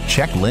hassle.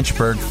 Check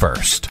Lynchburg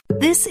first.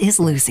 This is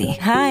Lucy.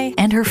 Hi.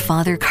 And her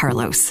father,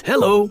 Carlos.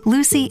 Hello.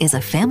 Lucy is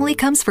a family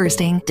comes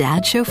firsting,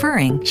 dad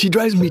chauffeuring. She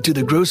drives me to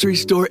the grocery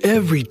store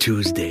every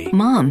Tuesday.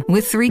 Mom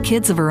with 3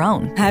 kids of her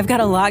own. I've got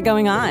a lot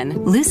going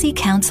on. Lucy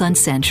counts on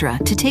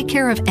Sentra to take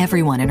care of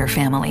everyone in her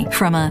family,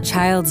 from a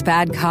child's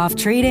bad cough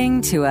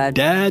treating to a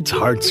dad's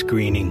heart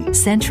screening.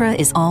 Sentra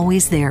is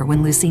always there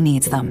when Lucy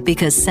needs them,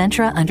 because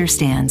Sentra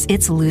understands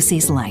it's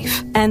Lucy's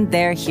life. And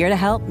they're here to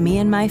help me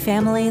and my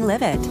family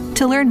live it.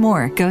 To learn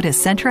more, go to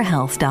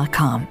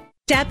CentraHealth.com.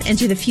 Step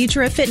into the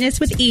future of fitness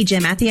with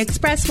eGym at the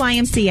Express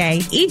YMCA.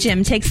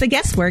 eGym takes the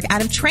guesswork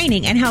out of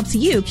training and helps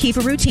you keep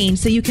a routine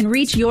so you can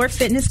reach your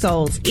fitness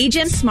goals.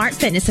 eGym's smart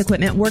fitness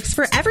equipment works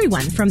for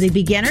everyone, from the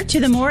beginner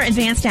to the more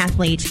advanced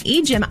athlete.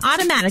 eGym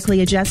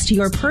automatically adjusts to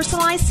your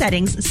personalized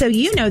settings so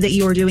you know that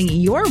you're doing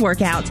your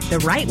workout the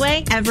right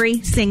way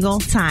every single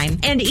time.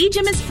 And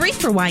eGym is free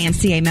for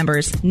YMCA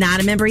members. Not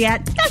a member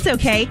yet? That's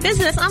okay.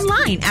 Visit us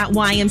online at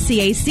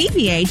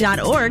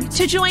ymcacva.org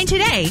to join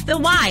today. The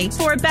Y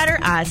for a better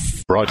us.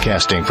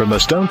 Broadcasting from the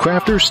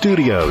Stonecrafters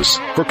Studios.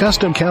 For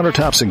custom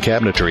countertops and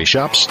cabinetry,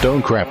 shop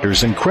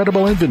Stonecrafters'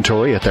 incredible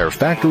inventory at their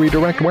Factory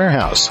Direct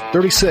Warehouse,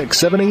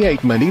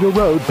 3678 Manita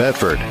Road,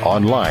 Bedford.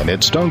 Online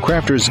at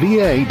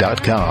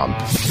stonecraftersva.com.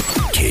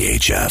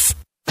 KHF.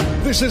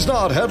 This is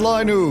not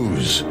headline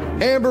news.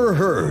 Amber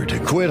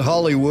Heard quit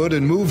Hollywood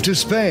and moved to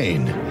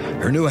Spain.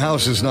 Her new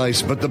house is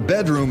nice, but the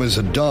bedroom is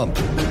a dump.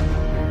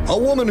 A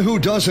woman who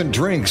doesn't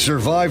drink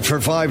survived for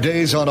 5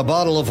 days on a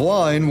bottle of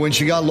wine when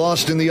she got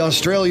lost in the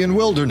Australian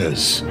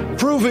wilderness,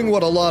 proving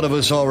what a lot of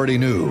us already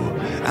knew.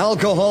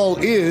 Alcohol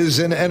is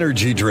an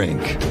energy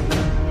drink.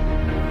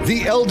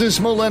 The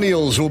eldest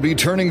millennials will be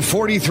turning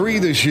 43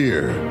 this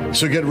year,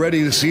 so get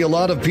ready to see a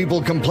lot of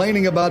people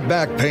complaining about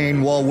back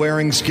pain while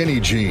wearing skinny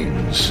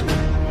jeans.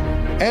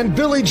 And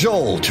Billy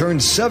Joel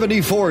turned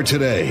 74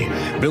 today.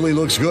 Billy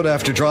looks good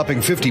after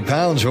dropping 50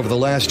 pounds over the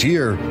last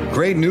year.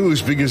 Great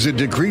news, because it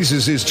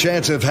decreases his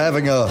chance of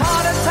having a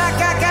heart attack.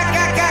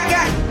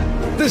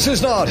 This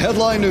is not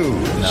headline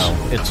news.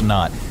 No, it's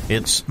not.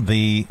 It's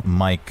the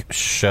Mike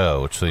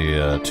Show. It's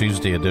the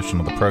Tuesday edition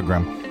of the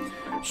program.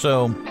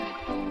 So, so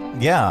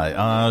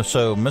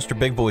Mr.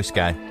 Big Voice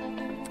Guy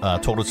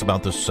told us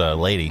about this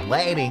lady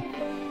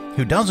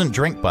who doesn't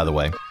drink, by the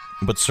way,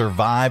 but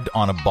survived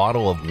on a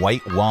bottle of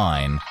white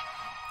wine,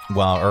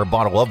 or a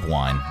bottle of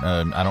wine.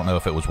 I don't know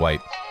if it was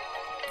white.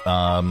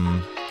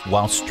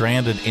 While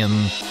stranded in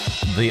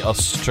the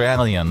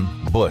Australian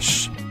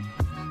bush.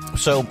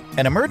 So,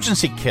 an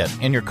emergency kit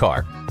in your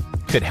car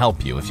could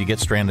help you if you get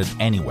stranded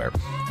anywhere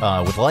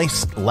with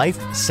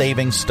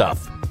life-saving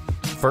stuff.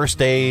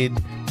 First aid,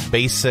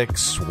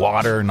 basics,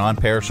 water,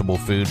 non-perishable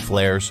food,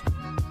 flares,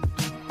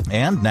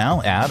 and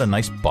now add a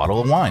nice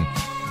bottle of wine.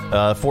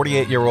 A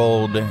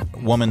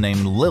 48-year-old woman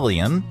named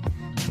Lillian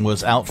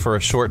was out for a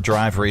short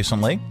drive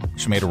recently.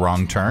 She made a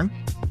wrong turn.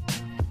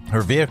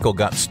 Her vehicle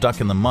got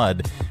stuck in the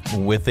mud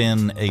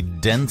within a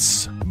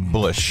dense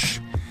bush.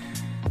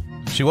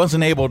 She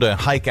wasn't able to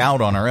hike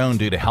out on her own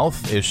due to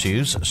health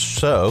issues,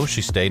 so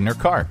she stayed in her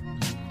car.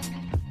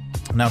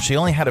 Now, she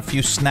only had a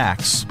few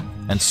snacks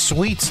and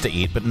sweets to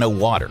eat, but no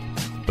water.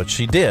 But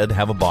she did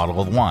have a bottle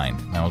of wine.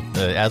 Now,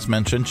 as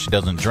mentioned, she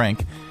doesn't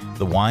drink.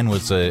 The wine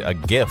was a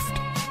gift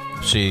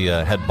she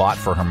had bought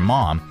for her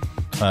mom.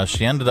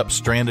 She ended up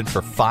stranded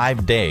for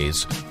 5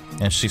 days,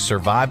 and she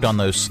survived on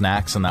those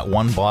snacks and that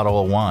one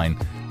bottle of wine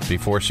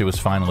before she was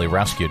finally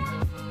rescued.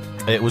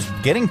 It was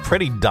getting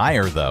pretty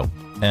dire, though,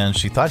 and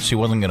she thought she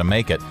wasn't going to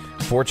make it.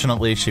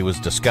 Fortunately, she was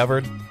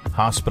discovered,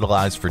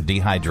 hospitalized for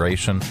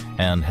dehydration,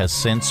 and has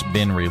since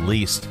been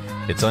released.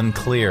 It's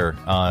unclear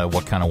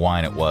what kind of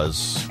wine it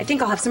was. I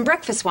think I'll have some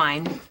breakfast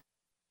wine.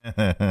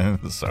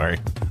 Sorry,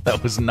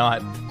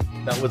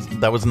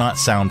 that was not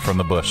Sound from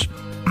the Bush,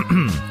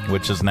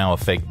 which is now a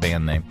fake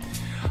band name.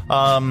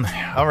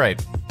 All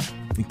right,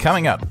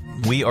 coming up,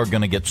 we are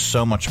going to get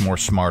so much more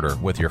smarter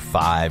with your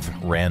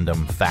 5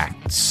 random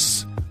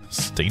facts.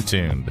 Stay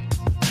tuned.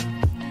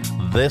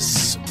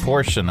 This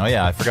portion,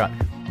 I forgot.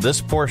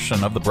 This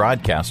portion of the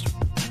broadcast,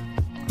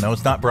 no,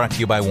 it's not brought to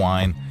you by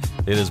wine.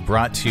 It is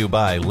brought to you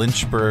by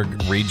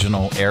Lynchburg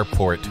Regional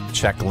Airport.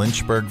 Check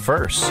Lynchburg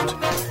first.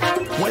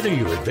 Whether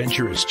your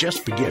adventure is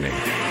just beginning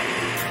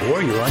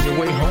or you're on your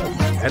way home,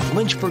 at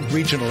Lynchburg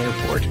Regional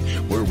Airport,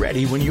 we're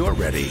ready when you're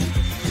ready.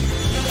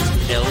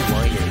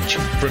 LYH.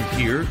 From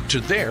here to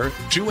there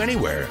to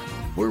anywhere.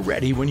 We're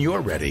ready when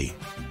you're ready.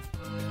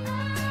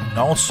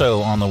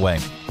 Also on the way,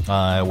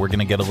 we're going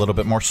to get a little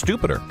bit more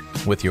stupider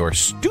with your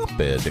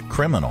stupid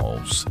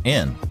criminals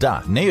in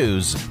the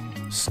news.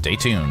 Stay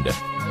tuned.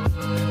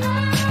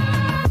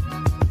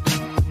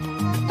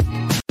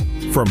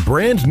 From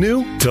brand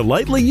new to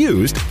lightly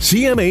used,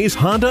 CMA's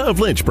Honda of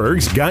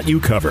Lynchburg's got you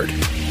covered.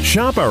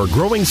 Shop our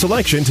growing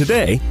selection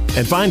today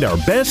and find our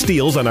best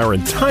deals on our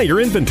entire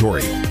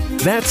inventory.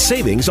 That's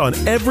savings on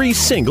every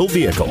single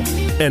vehicle.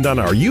 And on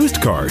our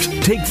used cars,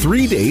 take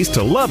 3 days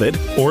to love it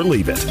or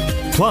leave it.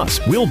 Plus,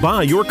 we'll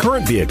buy your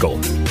current vehicle.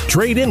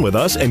 Trade in with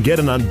us and get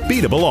an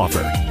unbeatable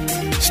offer.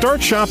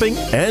 Start shopping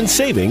and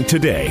saving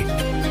today.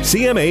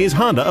 CMA's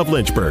Honda of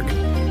Lynchburg.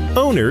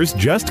 Owners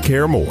just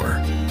care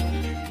more.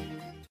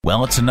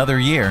 Well, it's another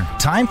year.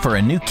 Time for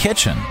a new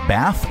kitchen,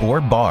 bath,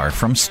 or bar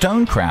from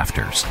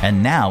Stonecrafters.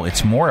 And now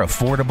it's more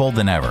affordable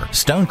than ever.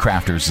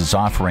 Stonecrafters is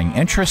offering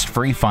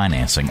interest-free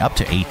financing up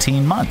to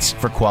 18 months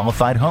for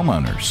qualified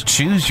homeowners.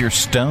 Choose your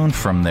stone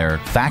from their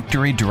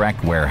factory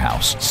direct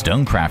warehouse.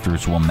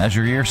 Stonecrafters will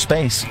measure your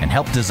space and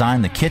help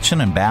design the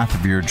kitchen and bath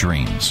of your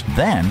dreams.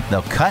 Then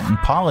they'll cut and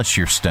polish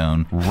your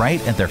stone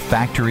right at their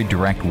factory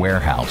direct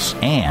warehouse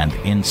and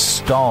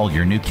install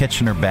your new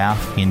kitchen or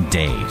bath in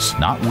days,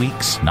 not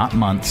weeks, not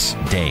months.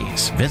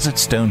 Days. Visit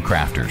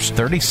Stonecrafters,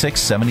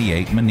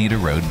 3678 Moneta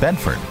Road,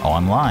 Bedford.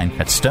 Online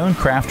at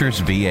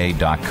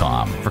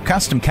stonecraftersva.com. For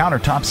custom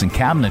countertops and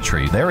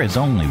cabinetry, there is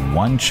only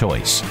one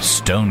choice: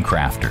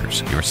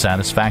 Stonecrafters. Your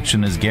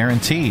satisfaction is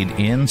guaranteed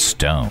in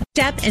stone.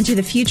 Step into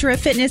the future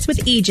of fitness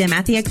with eGym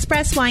at the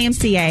Express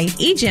YMCA.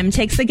 eGym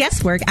takes the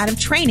guesswork out of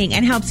training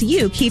and helps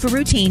you keep a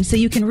routine so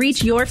you can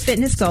reach your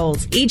fitness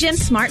goals.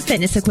 eGym's smart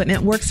fitness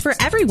equipment works for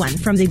everyone,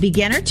 from the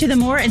beginner to the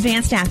more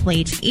advanced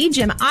athlete.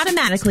 eGym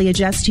automatically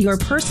adjusts to your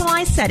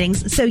personalized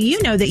settings so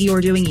you know that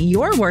you're doing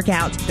your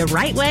workout the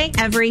right way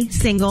every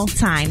single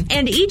time.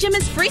 And eGym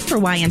is free for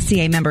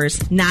YMCA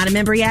members. Not a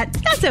member yet?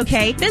 That's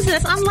okay. Visit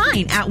us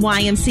online at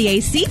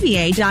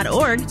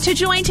ymcacva.org to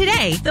join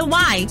today. The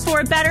Y for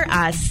a better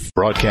us.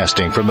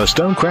 Broadcasting from the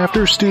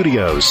Stonecrafters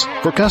Studios.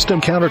 For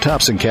custom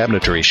countertops and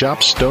cabinetry, shop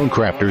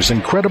Stonecrafters'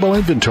 incredible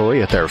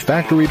inventory at their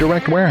factory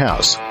direct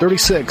warehouse,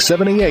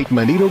 3678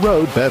 Moneta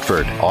Road,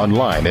 Bedford.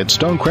 Online at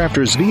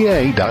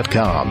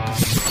stonecraftersva.com.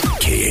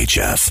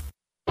 KHF.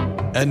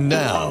 And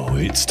now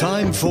it's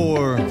time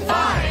for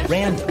 5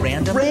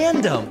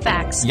 random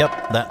facts.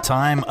 Yep, that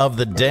time of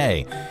the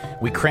day.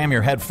 We cram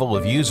your head full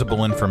of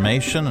usable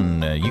information,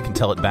 and you can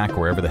tell it back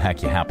wherever the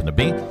heck you happen to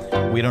be.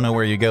 We don't know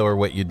where you go or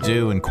what you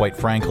do, and quite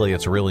frankly,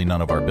 it's really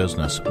none of our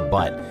business.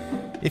 But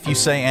if you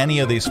say any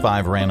of these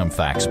 5 random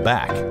facts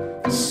back,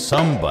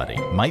 somebody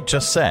might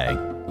just say,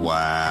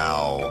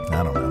 wow.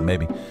 I don't know,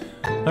 maybe.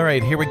 All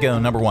right, here we go.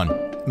 Number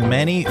 1.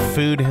 Many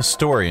food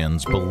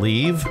historians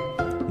believe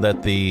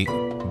that the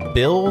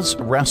Bill's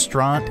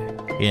restaurant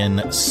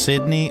in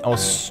Sydney,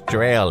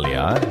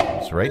 Australia,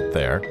 it's right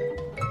there,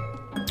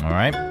 All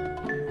right.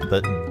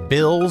 The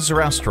Bill's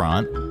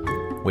Restaurant,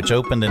 which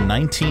opened in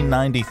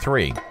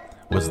 1993,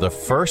 was the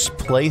first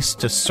place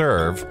to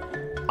serve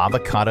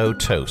avocado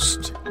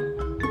toast.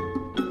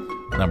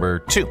 Number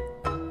 2.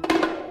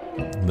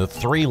 The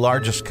 3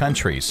 largest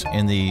countries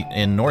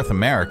in North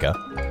America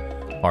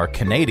are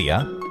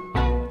Canada,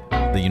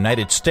 the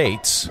United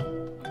States,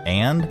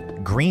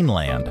 and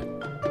Greenland.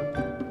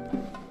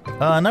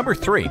 Number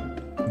 3.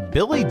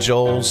 Billy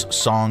Joel's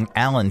song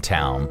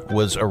Allentown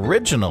was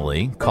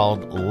originally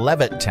called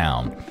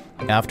Levittown,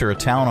 after a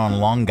town on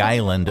Long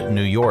Island,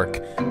 New York,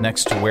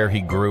 next to where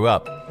he grew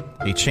up.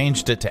 He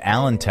changed it to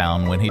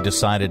Allentown when he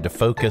decided to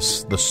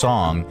focus the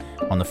song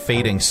on the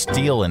fading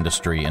steel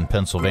industry in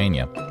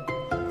Pennsylvania.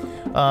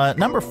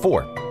 Number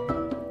 4.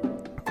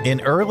 In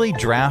early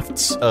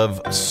drafts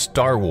of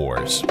Star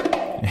Wars,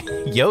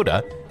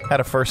 Yoda had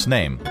a first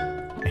name.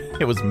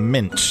 It was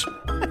Minch.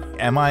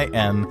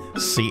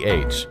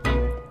 M-I-N-C-H.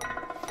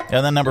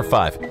 And then number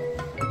 5.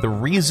 The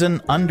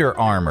reason Under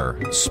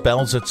Armour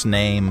spells its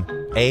name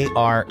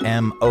A-R-M-O-U-R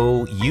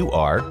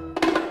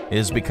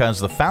is because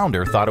the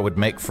founder thought it would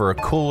make for a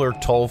cooler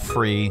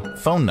toll-free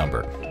phone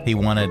number. He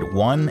wanted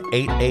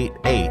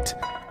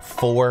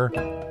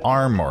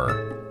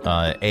 1-888-4-ARMOR.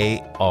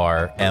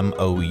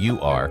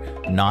 A-R-M-O-U-R,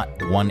 not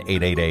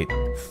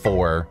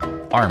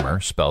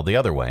 1-888-4-ARMOR, spelled the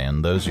other way.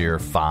 And those are your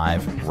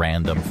 5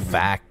 random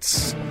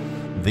facts.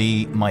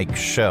 The Mike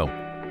Show.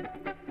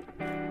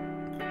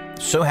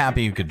 So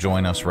happy you could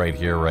join us right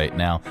here, right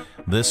now.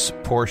 This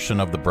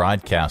portion of the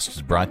broadcast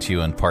is brought to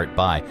you in part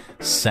by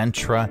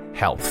Centra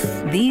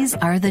Health. These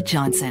are the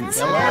Johnsons.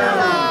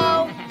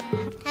 Hello.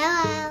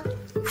 Hello.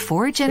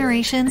 4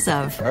 generations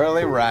of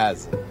early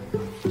rising,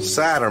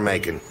 cider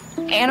making,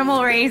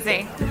 animal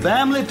raising,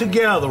 family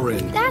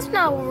togethering. That's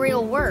not a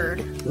real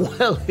word.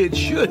 Well, it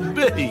should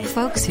be.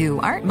 Folks who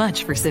aren't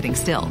much for sitting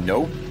still.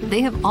 Nope.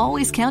 They have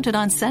always counted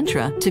on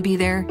Centra to be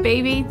their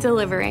baby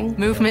delivering,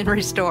 movement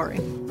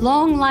restoring,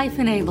 long life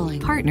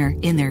enabling partner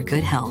in their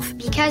good health.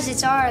 Because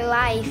it's our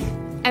life.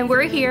 And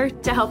we're here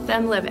to help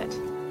them live it.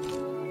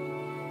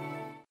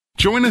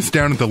 Join us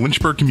down at the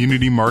Lynchburg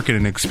Community Market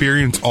and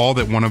experience all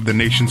that one of the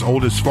nation's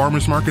oldest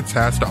farmers markets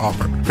has to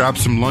offer. Grab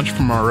some lunch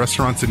from our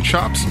restaurants and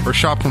shops, or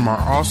shop from our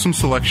awesome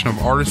selection of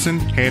artisan,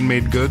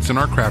 handmade goods in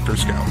our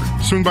crafters gallery.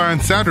 Swing by on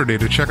Saturday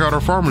to check out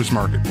our farmers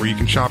market, where you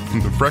can shop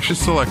from the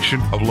freshest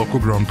selection of local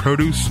grown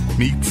produce,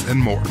 meats, and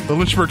more. The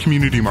Lynchburg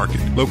Community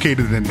Market,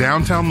 located in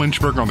downtown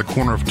Lynchburg on the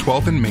corner of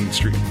 12th and Main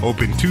Street.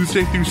 Open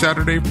Tuesday through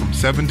Saturday from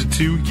 7 to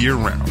 2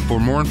 year-round. For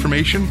more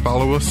information,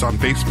 follow us on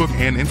Facebook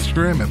and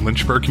Instagram at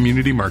Lynchburg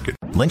Community Market.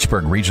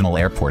 Lynchburg Regional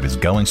Airport is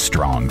going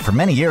strong. For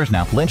many years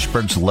now,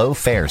 Lynchburg's low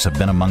fares have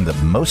been among the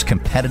most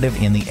competitive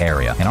in the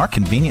area, and our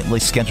conveniently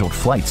scheduled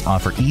flights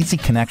offer easy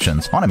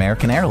connections on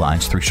American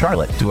Airlines through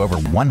Charlotte to over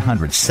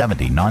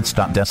 170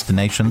 nonstop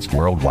destinations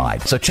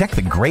worldwide. So check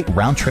the great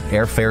round-trip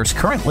airfares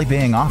currently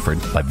being offered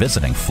by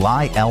visiting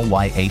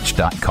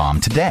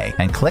flylyh.com today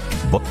and click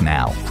Book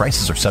Now.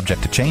 Prices are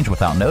subject to change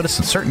without notice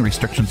and certain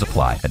restrictions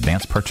apply.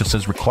 Advanced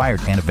purchases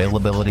required and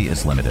availability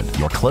is limited.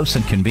 Your close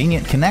and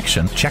convenient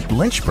connection, check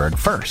Lynchburg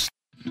first.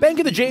 Bank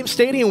of the James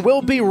Stadium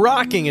will be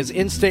rocking as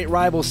in-state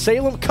rival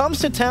Salem comes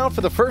to town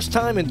for the first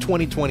time in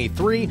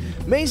 2023,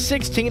 May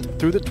 16th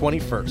through the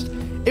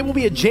 21st. It will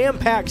be a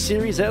jam-packed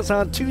series as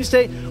on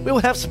Tuesday, we will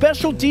have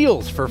special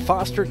deals for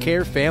foster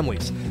care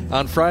families.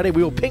 On Friday,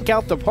 we will pink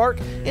out the park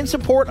in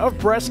support of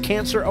breast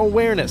cancer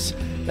awareness.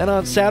 Then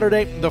on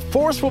Saturday, the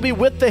Force will be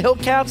with the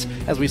Hillcats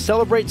as we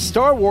celebrate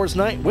Star Wars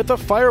night with a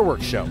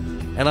fireworks show.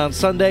 And on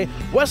Sunday,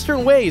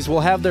 Western Ways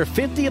will have their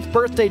 50th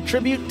birthday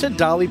tribute to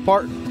Dolly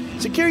Parton.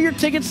 Secure your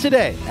tickets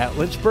today at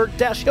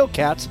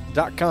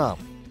lynchburg-hillcats.com.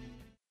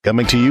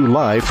 Coming to you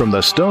live from the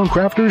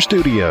Stonecrafters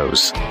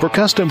Studios. For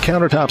custom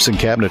countertops and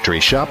cabinetry,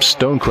 shop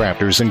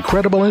Stonecrafters'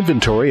 incredible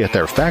inventory at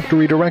their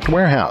Factory Direct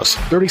Warehouse,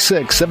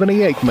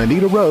 3678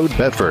 Moneta Road,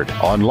 Bedford.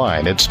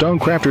 Online at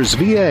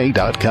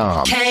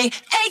stonecraftersva.com.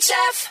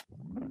 KHF!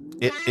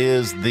 It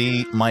is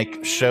the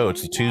Mike Show.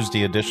 It's the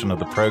Tuesday edition of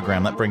the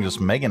program. That brings us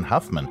Megan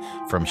Huffman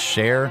from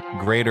Share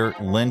Greater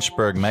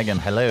Lynchburg. Megan,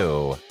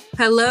 hello.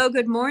 Hello,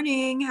 good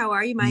morning. How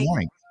are you, Mike? Good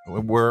morning.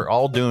 We're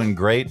all doing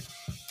great.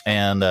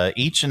 And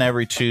each and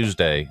every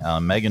Tuesday,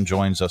 Megan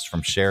joins us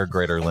from Share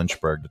Greater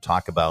Lynchburg to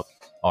talk about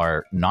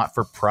our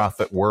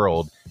not-for-profit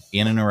world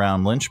in and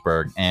around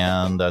Lynchburg.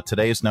 And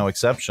today is no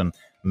exception.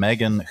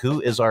 Megan, who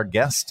is our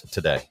guest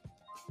today?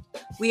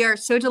 We are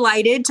so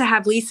delighted to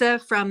have Lisa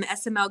from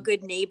SML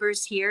Good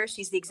Neighbors here.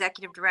 She's the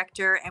executive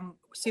director and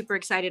super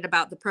excited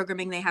about the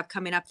programming they have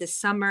coming up this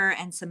summer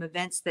and some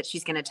events that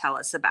she's going to tell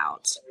us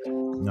about.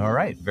 All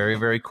right. Very,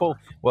 very cool.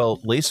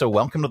 Well, Lisa,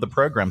 welcome to the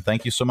program.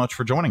 Thank you so much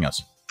for joining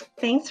us.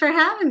 Thanks for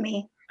having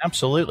me.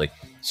 Absolutely.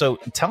 So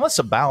tell us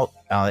about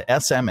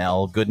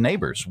SML Good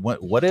Neighbors.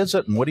 What is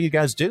it and what do you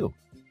guys do?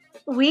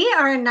 We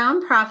are a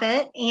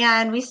nonprofit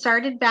and we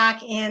started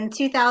back in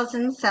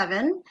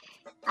 2007.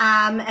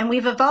 And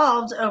we've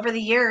evolved over the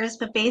years,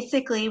 but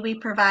basically we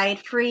provide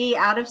free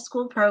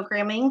out-of-school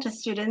programming to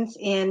students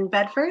in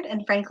Bedford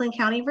and Franklin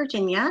County,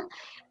 Virginia.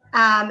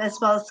 as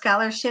well as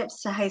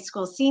scholarships to high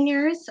school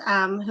seniors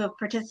who have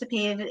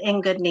participated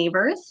in Good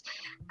Neighbors,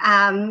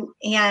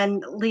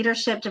 and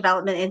leadership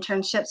development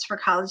internships for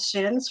college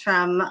students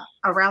from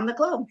around the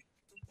globe.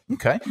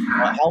 Okay.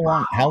 How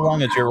long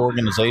has your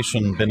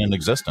organization been in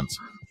existence?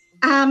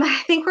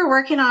 I think we're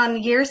working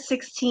on year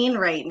 16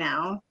 right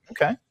now.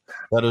 Okay.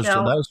 That is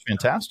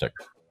fantastic.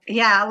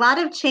 Yeah, a lot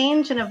of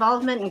change and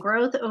involvement and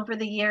growth over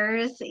the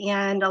years,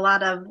 and a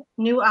lot of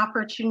new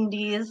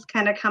opportunities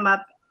kind of come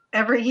up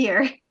every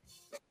year.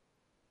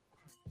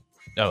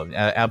 Oh,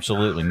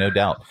 absolutely. No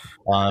doubt.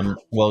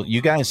 Well,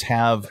 you guys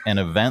have an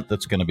event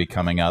that's going to be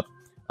coming up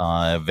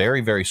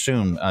very, very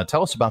soon.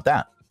 Tell us about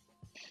that.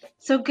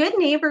 So Good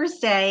Neighbors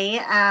Day,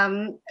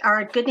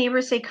 our Good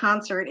Neighbors Day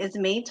concert is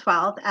May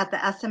 12th at the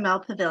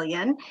SML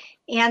Pavilion.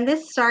 And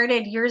this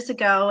started years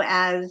ago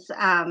as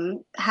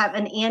have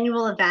an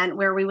annual event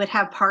where we would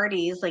have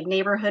parties, like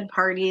neighborhood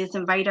parties,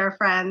 invite our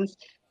friends,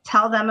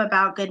 tell them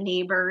about Good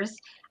Neighbors.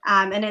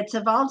 And it's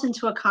evolved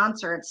into a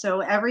concert.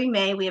 So every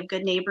May we have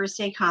Good Neighbors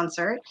Day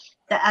concert.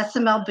 The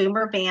SML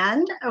Boomer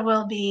Band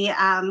will be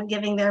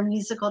giving their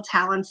musical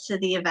talents to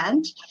the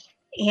event.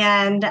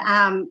 And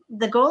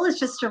the goal is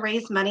just to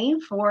raise money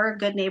for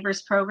Good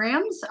Neighbors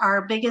programs.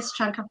 Our biggest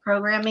chunk of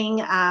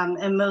programming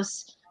and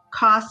most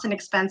costs and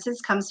expenses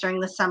comes during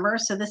the summer.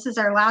 So this is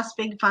our last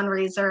big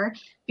fundraiser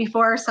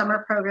before our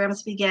summer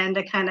programs begin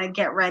to kind of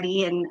get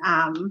ready and,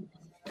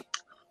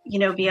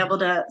 be able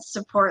to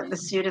support the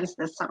students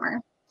this summer.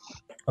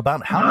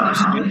 About how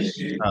many students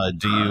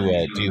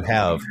do you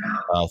have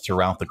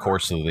throughout the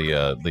course of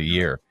the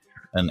year?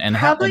 And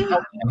how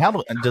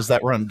does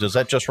that run? Does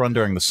that just run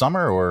during the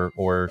summer,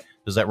 or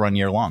does that run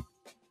year long?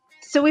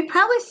 So we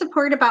probably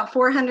support about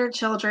 400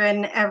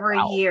 children every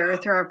year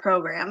through our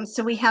program.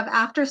 So we have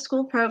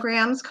after-school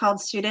programs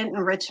called Student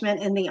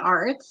Enrichment in the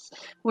Arts,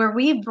 where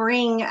we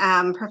bring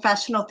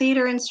professional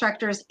theater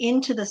instructors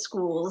into the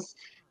schools.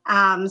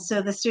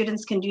 So the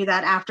students can do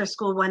that after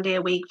school 1 day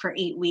a week for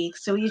 8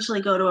 weeks. So we usually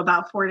go to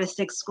about 4 to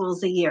 6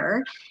 schools a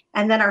year.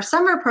 And then our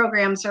summer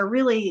programs are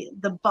really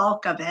the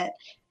bulk of it.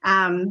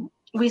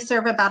 We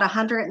serve about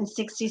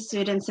 160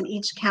 students in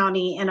each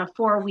county in a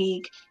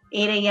 4-week,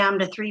 8 a.m.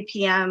 to 3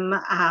 p.m.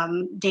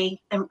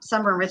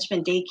 Summer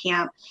enrichment day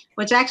camp,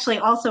 which actually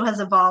also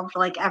has evolved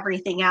like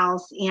everything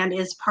else and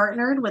is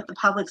partnered with the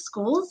public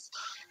schools.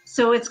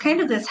 So it's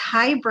kind of this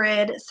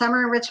hybrid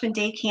summer enrichment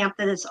day camp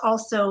that is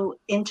also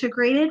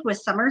integrated with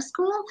summer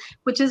school,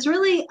 which is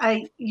really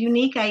a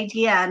unique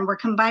idea. And we're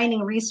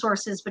combining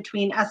resources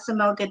between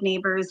SML Good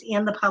Neighbors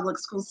and the public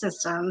school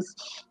systems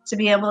to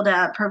be able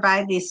to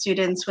provide these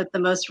students with the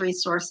most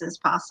resources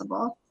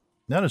possible.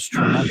 That is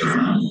tremendous.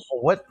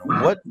 What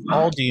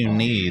all do you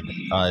need?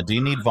 Do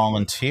you need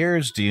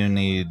volunteers? Do you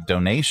need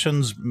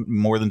donations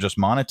more than just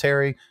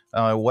monetary?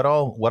 What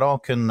all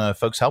can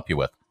folks help you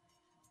with?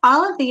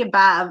 All of the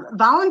above.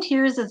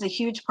 Volunteers is a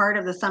huge part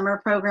of the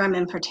summer program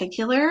in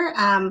particular.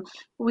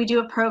 We do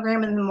a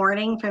program in the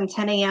morning from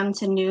 10 a.m.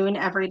 to noon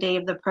every day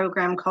of the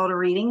program called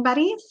Reading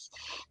Buddies.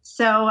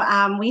 So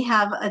we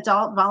have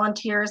adult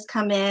volunteers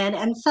come in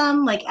and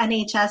some like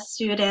NHS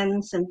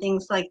students and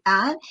things like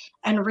that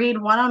and read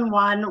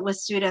one-on-one with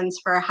students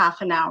for a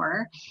half an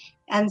hour.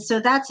 And so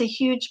that's a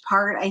huge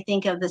part, I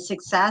think, of the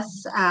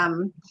success.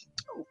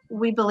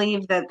 We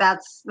believe that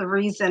that's the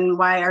reason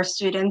why our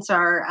students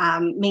are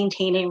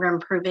maintaining or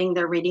improving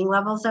their reading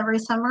levels every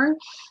summer.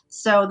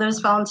 So those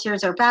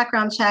volunteers are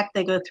background checked.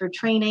 They go through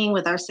training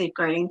with our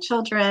Safeguarding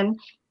Children.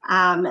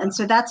 And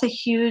so that's a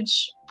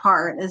huge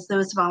part is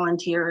those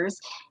volunteers.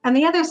 And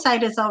the other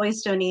side is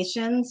always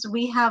donations.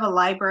 We have a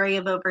library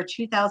of over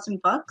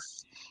 2,000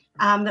 books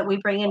that we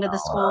bring into the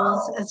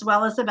schools, as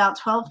well as about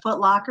 12 Foot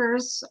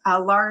Lockers,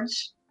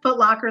 large Foot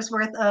Lockers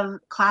worth of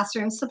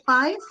classroom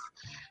supplies.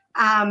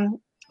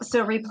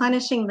 So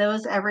replenishing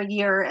those every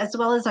year, as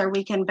well as our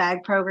weekend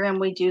bag program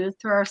we do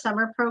through our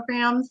summer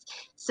programs.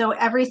 So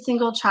every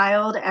single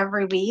child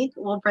every week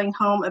will bring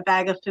home a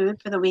bag of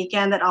food for the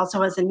weekend that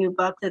also has a new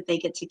book that they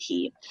get to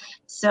keep.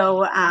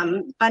 So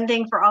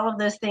funding for all of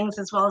those things,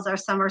 as well as our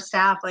summer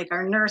staff, like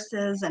our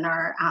nurses and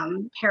our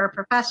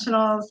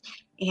paraprofessionals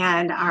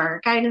and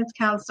our guidance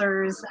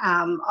counselors,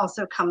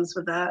 also comes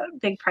with a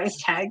big price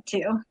tag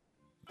too.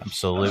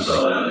 Absolutely.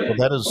 Well,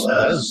 that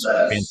is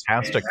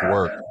fantastic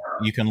work.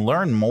 You can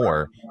learn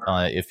more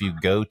if you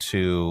go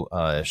to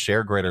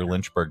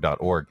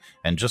sharegreaterlynchburg.org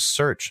and just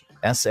search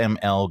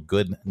SML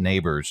Good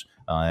Neighbors,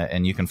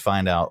 and you can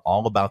find out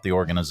all about the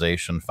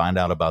organization, find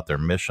out about their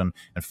mission,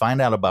 and find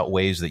out about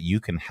ways that you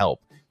can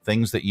help,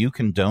 things that you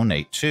can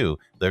donate to.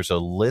 There's a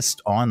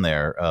list on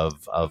there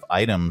of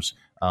items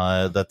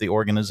that the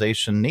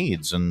organization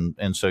needs,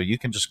 and so you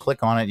can just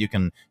click on it. You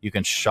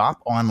can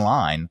shop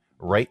online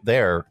right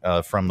there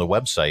from the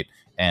website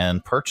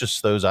and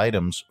purchase those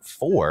items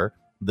for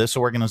this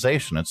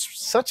organization. It's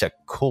such a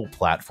cool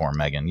platform,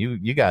 Megan.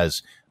 You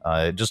guys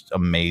just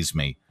amaze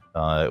me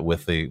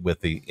with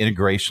the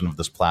integration of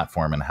this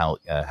platform and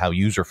how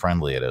user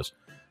friendly it is.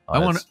 I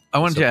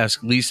wanted to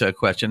ask Lisa a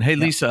question. Hey,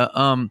 Lisa,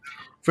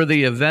 For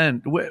the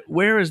event,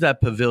 where is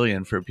that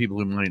pavilion for people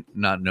who might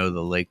not know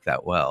the lake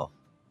that well?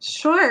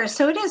 Sure.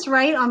 So it is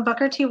right on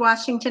Booker T.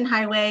 Washington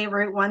Highway,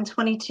 Route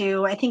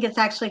 122. I think it's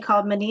actually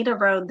called Moneta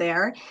Road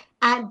there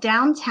at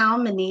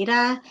downtown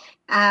Moneta.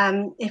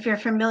 If you're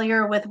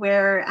familiar with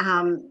where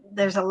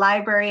there's a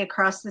library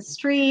across the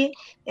street,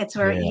 it's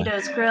where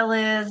Ito's Grill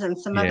is and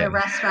some other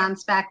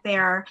restaurants back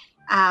there.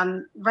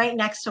 Right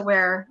next to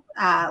where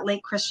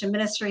Lake Christian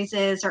Ministries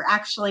is, or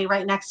actually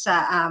right next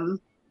to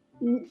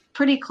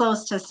pretty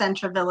close to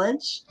Centra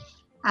Village.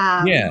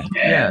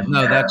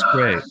 No, that's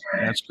great.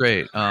 That's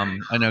great.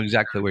 I know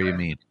exactly where you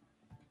mean.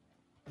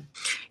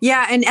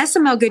 Yeah, and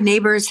SML Good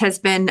Neighbors has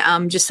been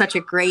just such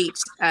a great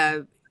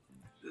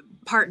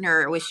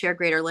partner with Share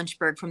Greater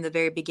Lynchburg from the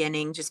very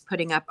beginning, just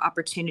putting up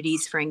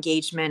opportunities for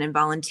engagement and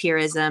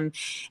volunteerism,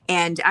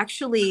 and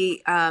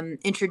actually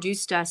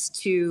introduced us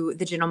to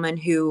the gentleman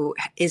who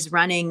is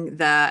running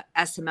the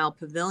SML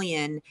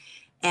Pavilion.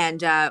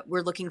 And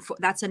we're looking for,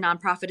 that's a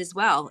nonprofit as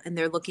well, and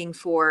they're looking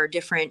for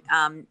different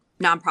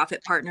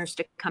nonprofit partners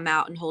to come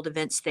out and hold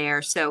events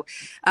there. So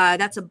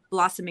that's a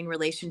blossoming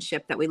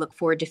relationship that we look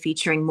forward to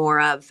featuring more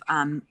of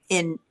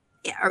in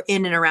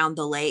and around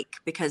the lake,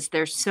 because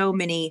there's so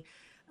many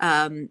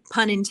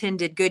pun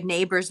intended good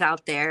neighbors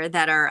out there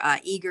that are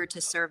eager to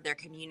serve their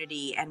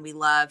community, and we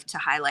love to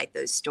highlight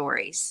those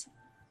stories.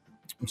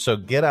 So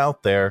get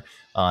out there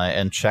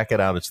and check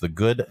it out. It's the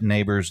Good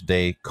Neighbors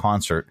Day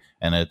concert,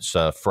 and it's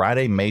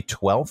Friday, May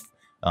 12th.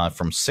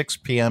 From 6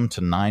 p.m. to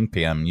 9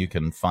 p.m. You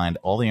can find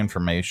all the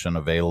information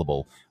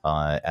available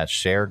at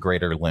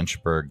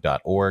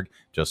sharegreaterlynchburg.org.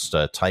 Just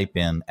type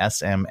in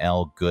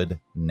SML Good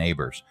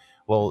Neighbors.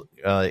 Well,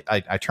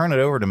 I turn it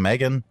over to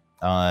Megan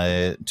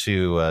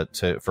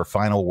for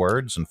final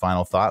words and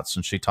final thoughts,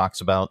 and she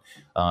talks about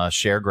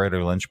Share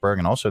Greater Lynchburg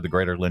and also the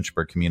Greater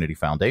Lynchburg Community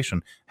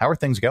Foundation. How are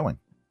things going?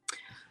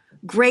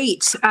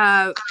 Great.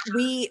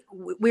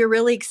 We're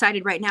really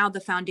excited right now.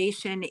 The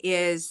foundation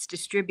is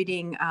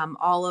distributing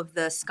all of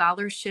the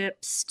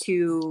scholarships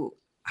to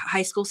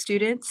high school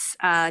students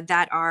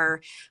that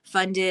are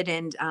funded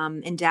and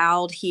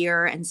endowed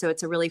here. And so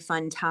it's a really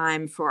fun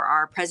time for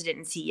our president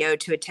and CEO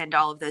to attend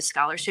all of those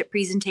scholarship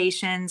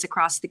presentations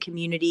across the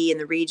community and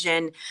the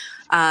region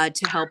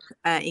to help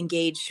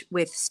engage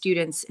with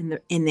students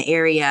in the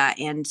area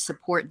and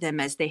support them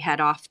as they head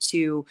off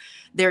to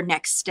their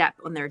next step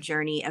on their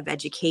journey of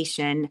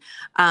education.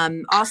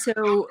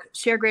 Also,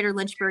 Share Greater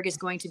Lynchburg is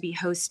going to be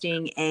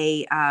hosting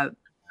a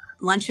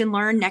Lunch and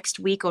Learn next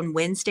week on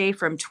Wednesday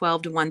from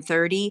 12 to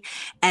 1:30.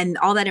 And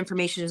all that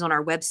information is on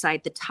our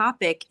website. The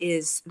topic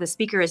is, the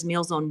speaker is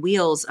Meals on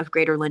Wheels of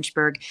Greater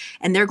Lynchburg,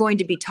 and they're going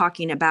to be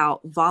talking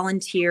about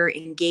volunteer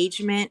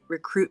engagement,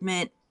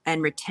 recruitment,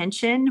 and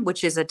retention,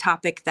 which is a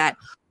topic that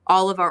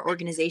all of our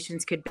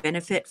organizations could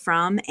benefit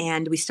from.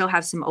 And we still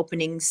have some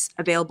openings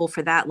available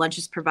for that. Lunch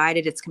is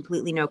provided. It's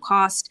completely no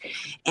cost.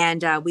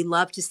 And we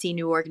love to see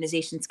new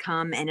organizations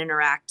come and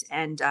interact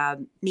and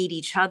meet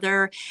each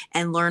other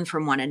and learn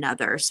from one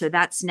another. So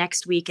that's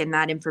next week. And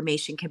that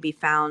information can be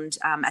found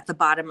at the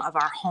bottom of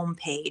our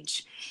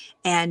homepage.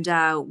 And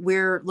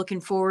we're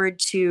looking forward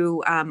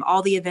to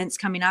all the events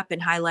coming up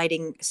and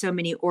highlighting so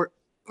many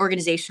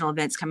organizational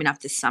events coming up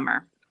this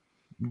summer.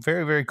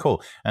 Very, very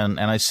cool. And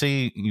I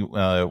see you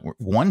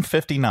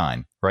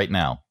 159 right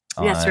now.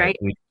 That's right.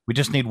 We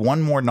just need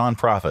one more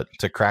nonprofit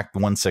to crack the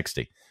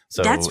 160.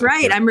 So that's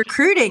right. I'm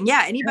recruiting.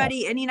 Yeah.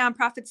 Anybody, any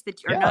nonprofits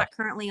that are not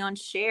currently on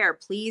Share,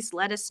 please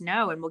let us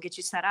know and we'll get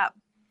you set up.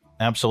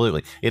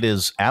 Absolutely. It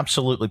is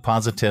absolutely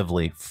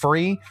positively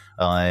free.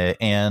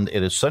 And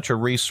it is such a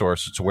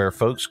resource. It's where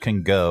folks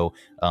can go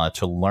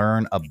to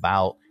learn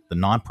about the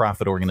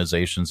nonprofit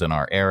organizations in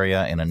our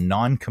area in a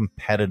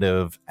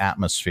non-competitive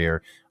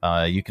atmosphere.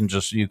 You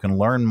can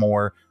learn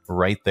more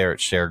right there at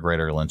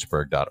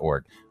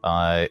sharegreaterlynchburg.org.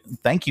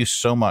 Thank you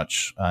so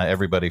much,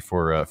 everybody,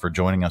 for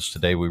joining us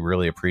today. We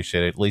really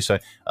appreciate it. Lisa,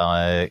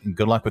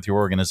 good luck with your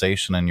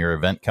organization and your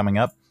event coming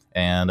up.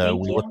 And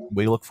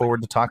we look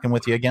forward to talking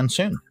with you again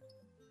soon.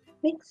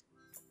 Thanks.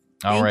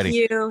 Alrighty. Thank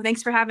you.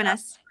 Thanks for having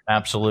us.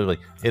 Absolutely.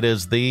 It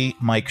is the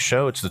Mike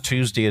Show. It's the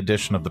Tuesday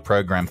edition of the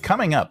program.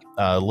 Coming up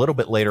a little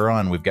bit later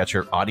on, we've got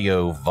your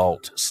audio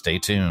vault. Stay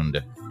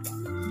tuned.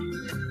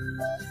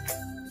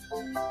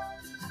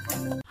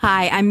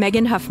 Hi, I'm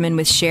Megan Huffman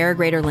with Share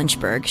Greater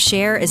Lynchburg.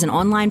 Share is an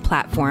online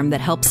platform that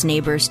helps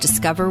neighbors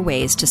discover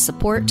ways to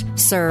support,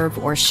 serve,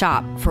 or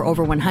shop for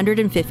over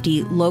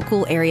 150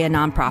 local area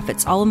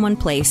nonprofits all in one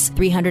place,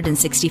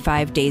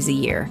 365 days a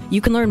year. You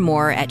can learn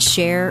more at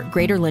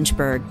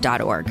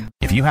sharegreaterlynchburg.org.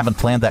 If you haven't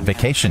planned that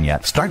vacation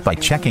yet, start by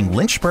checking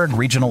Lynchburg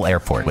Regional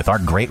Airport. With our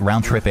great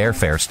round-trip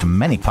airfares to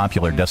many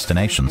popular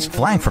destinations,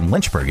 flying from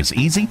Lynchburg is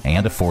easy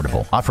and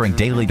affordable, offering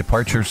daily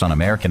departures on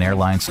American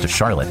Airlines to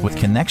Charlotte with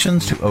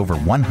connections to over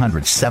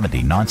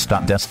 170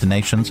 nonstop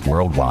destinations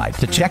worldwide.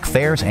 To check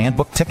fares and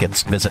book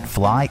tickets, visit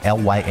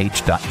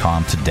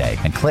flylyh.com today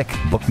and click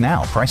Book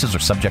Now. Prices are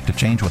subject to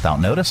change without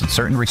notice and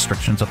certain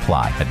restrictions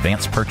apply.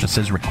 Advanced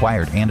purchases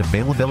required and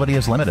availability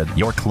is limited.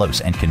 Your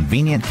close and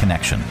convenient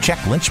connection.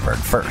 Check Lynchburg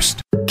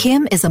first.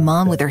 Kim is a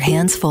mom with her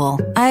hands full.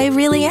 I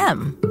really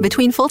am.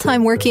 Between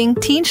full-time working,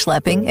 teen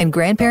schlepping, and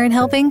grandparent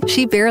helping,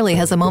 she barely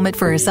has a moment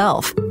for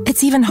herself.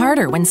 It's even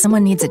harder when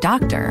someone needs a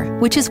doctor,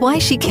 which is why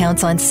she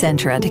counts on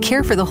Centra to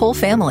care for the whole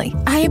family.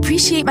 I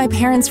appreciate my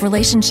parents'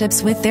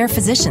 relationships with their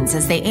physicians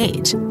as they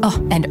age.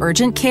 Oh, and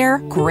urgent care?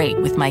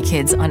 Great with my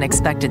kids'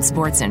 unexpected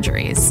sports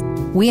injuries.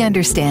 We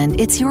understand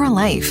it's your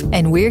life,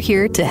 and we're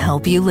here to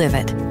help you live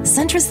it.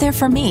 Centra's there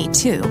for me,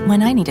 too,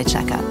 when I need a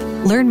checkup.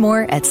 Learn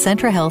more at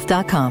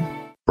CentraHealth.com.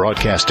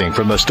 Broadcasting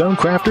from the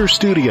Stonecrafters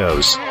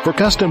Studios. For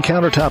custom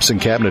countertops and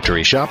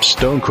cabinetry, shop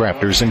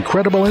Stonecrafters'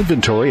 incredible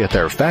inventory at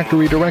their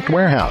Factory Direct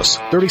Warehouse,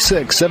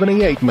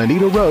 3678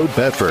 Manita Road,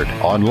 Bedford.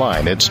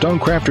 Online at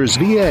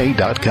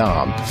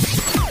stonecraftersva.com.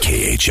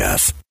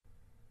 KHF.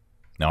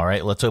 All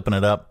right, let's open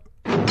it up.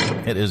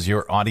 It is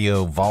your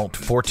audio vault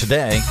for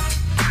today.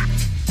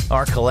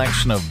 Our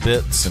collection of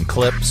bits and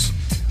clips,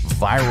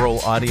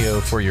 viral audio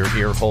for your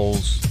ear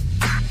holes.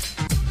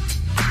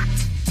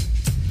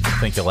 I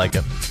think you like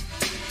it.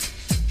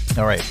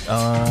 All right,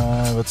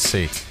 let's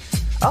see.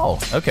 Oh,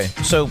 okay.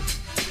 So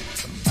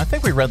I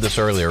think we read this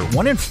earlier.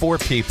 1 in 4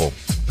 people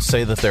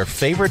say that their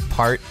favorite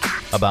part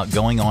about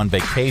going on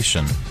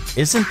vacation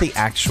isn't the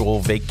actual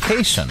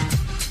vacation.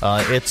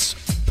 It's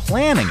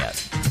planning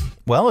it.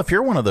 Well, if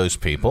you're one of those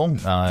people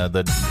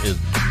that is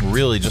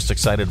really just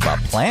excited about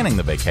planning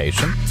the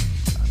vacation,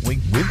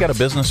 we've got a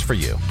business for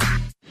you.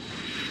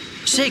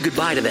 Say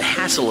goodbye to the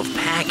hassle of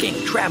packing,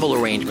 travel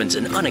arrangements,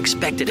 and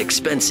unexpected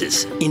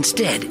expenses.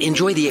 Instead,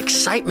 enjoy the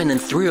excitement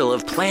and thrill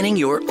of planning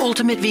your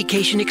ultimate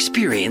vacation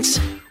experience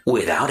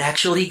without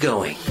actually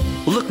going.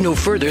 Look no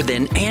further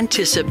than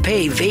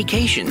Anticipay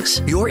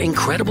Vacations. Your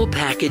incredible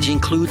package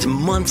includes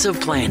months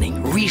of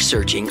planning,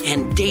 researching,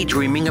 and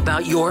daydreaming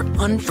about your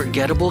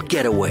unforgettable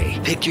getaway.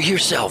 Picture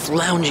yourself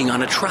lounging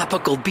on a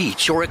tropical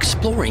beach or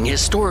exploring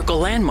historical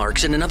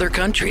landmarks in another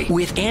country.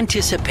 With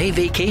Anticipay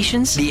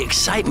Vacations, the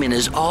excitement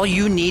is all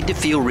you need to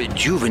feel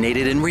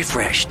rejuvenated and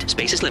refreshed.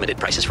 Space is limited.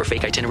 Prices for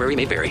fake itinerary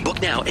may vary.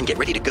 Book now and get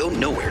ready to go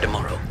nowhere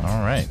tomorrow.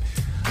 All right.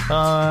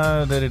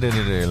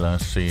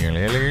 Let's see.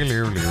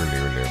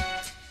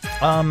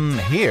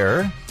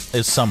 Here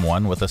is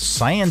someone with a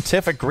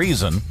scientific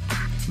reason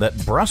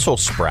that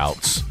Brussels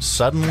sprouts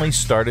suddenly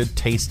started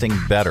tasting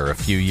better a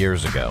few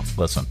years ago.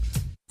 Listen.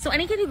 So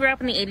any kid who grew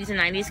up in the 80s and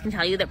 90s can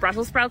tell you that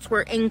Brussels sprouts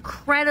were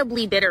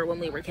incredibly bitter when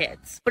we were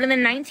kids. But in the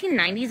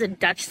 1990s, a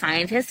Dutch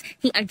scientist,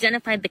 he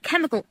identified the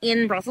chemical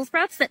in Brussels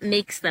sprouts that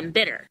makes them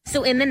bitter.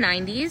 So in the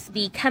 90s,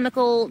 the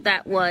chemical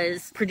that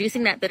was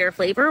producing that bitter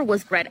flavor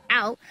was bred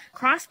out,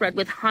 crossbred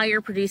with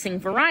higher producing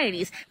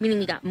varieties, meaning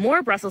we got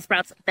more Brussels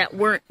sprouts that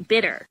weren't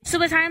bitter. So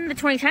by the time the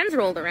 2010s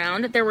rolled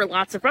around, there were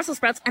lots of Brussels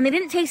sprouts and they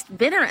didn't taste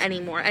bitter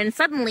anymore. And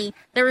suddenly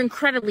they're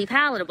incredibly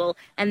palatable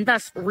and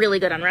thus really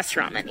good on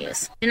restaurant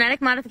menus. Genetic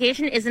modification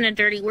isn't a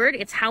dirty word.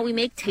 It's how we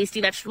make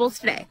tasty vegetables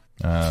today.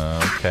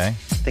 Okay. I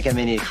think I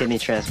may need a kidney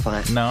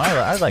transplant. No,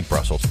 I like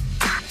Brussels.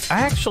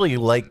 I actually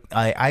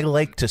I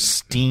like to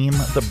steam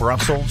the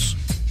Brussels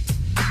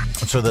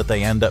so that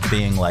they end up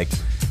being like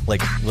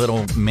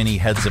little mini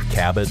heads of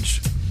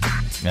cabbage.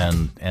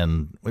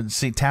 And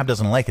see, Tab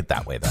doesn't like it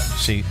that way though.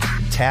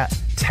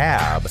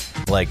 Tab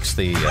likes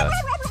the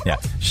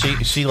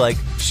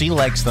she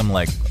likes them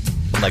like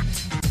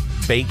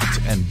baked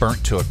and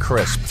burnt to a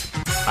crisp.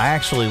 I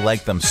actually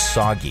like them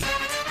soggy,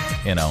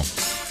 you know.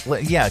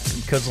 Yeah,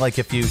 because like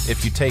if you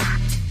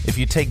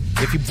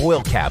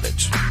boil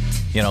cabbage,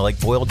 you know, like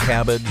boiled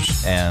cabbage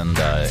and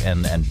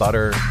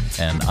butter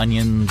and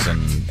onions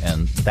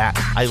and that,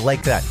 I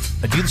like that.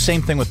 I do the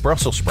same thing with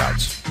Brussels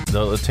sprouts,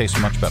 though it tastes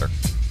much better.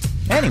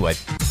 Anyway,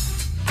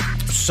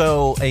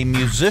 so a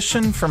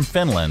musician from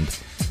Finland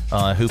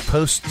who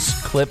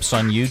posts clips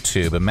on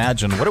YouTube.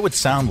 Imagine what it would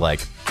sound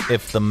like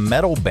if the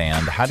metal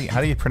band, how do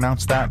you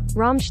pronounce that?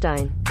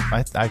 Rammstein.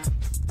 I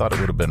thought it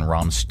would have been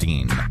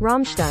Rammstein.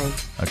 Rammstein.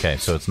 Okay,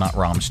 so it's not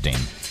Rammstein.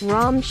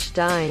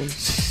 Rammstein.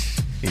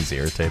 He's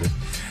irritated.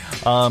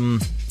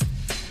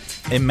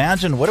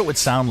 Imagine what it would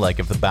sound like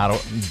if the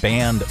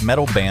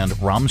metal band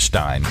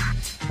Rammstein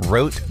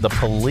wrote the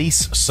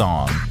Police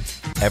song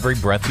 "Every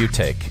Breath You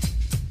Take."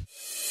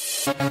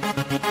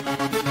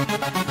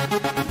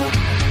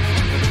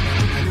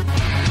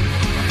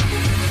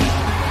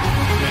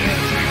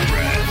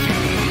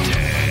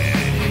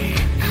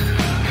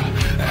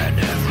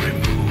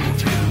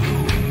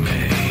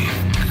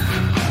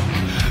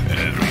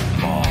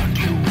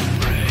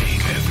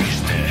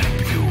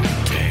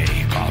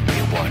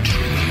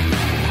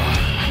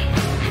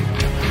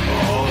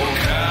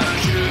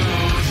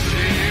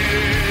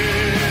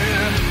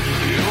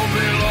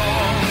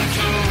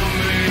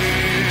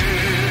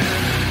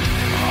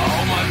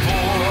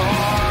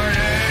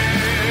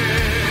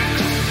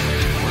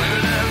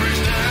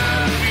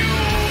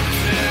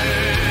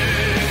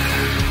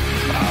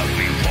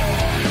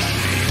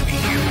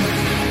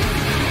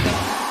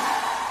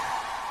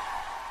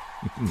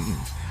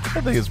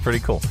 I think it's pretty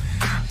cool.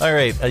 All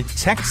right, a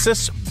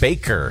Texas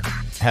baker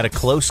had a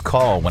close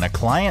call when a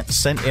client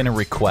sent in a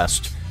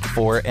request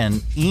for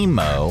an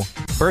emo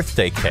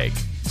birthday cake.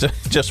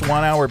 Just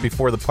 1 hour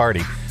before the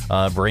party,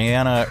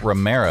 Brianna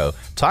Romero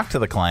talked to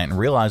the client and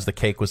realized the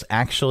cake was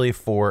actually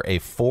for a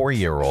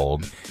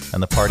 4-year-old,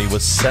 and the party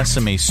was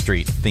Sesame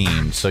Street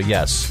themed. So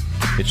yes,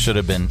 it should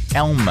have been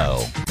Elmo.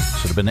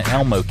 Should have been an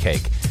Elmo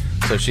cake.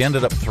 So she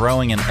ended up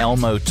throwing an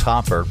Elmo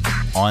topper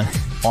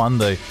on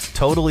the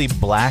totally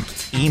black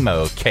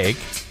emo cake,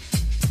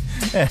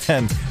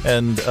 and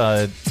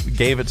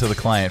gave it to the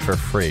client for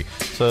free.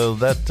 So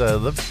that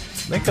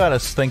got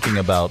us thinking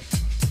about,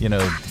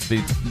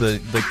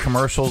 the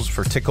commercials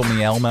for Tickle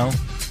Me Elmo.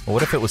 Well,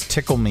 what if it was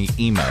Tickle Me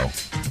Emo?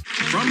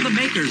 From the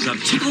makers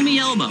of Tickle Me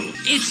Elmo,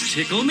 it's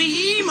Tickle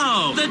Me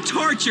Emo, the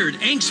tortured,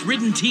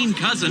 angst-ridden teen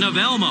cousin of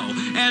Elmo.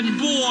 And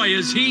boy,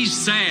 is he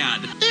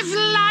sad. If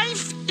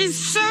life is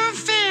so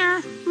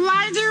fair,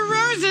 why do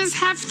roses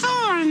have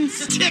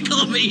thorns?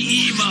 Tickle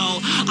Me Emo,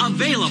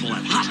 available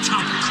at Hot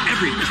Topics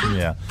everywhere.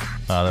 Yeah,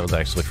 that was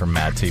actually from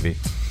Mad TV.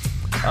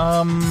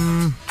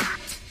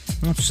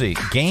 Let's see,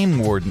 Game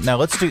Warden. Now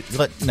let's do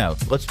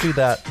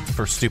that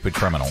for Stupid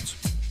Criminals.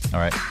 All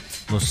right,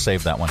 let's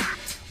save that one.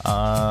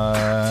 I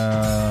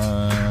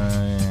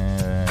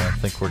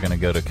think we're going to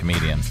go to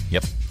Comedian.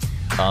 Yep.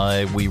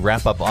 We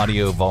wrap up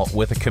Audio Vault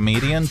with a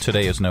comedian.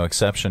 Today is no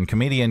exception.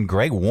 Comedian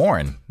Greg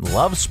Warren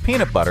loves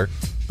peanut butter,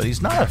 but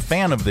he's not a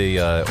fan of the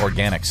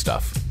organic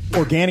stuff.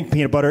 Organic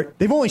peanut butter.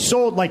 They've only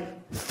sold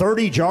like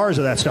 30 jars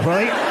of that stuff,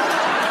 right?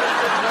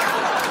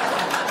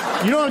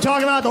 You know what I'm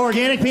talking about? The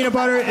organic peanut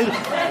butter.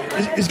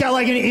 It's got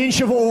like an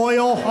inch of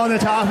oil on the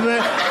top of it.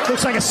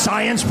 Looks like a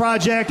science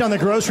project on the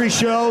grocery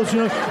shelves.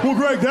 Well,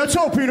 Greg, that's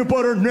how peanut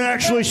butter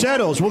naturally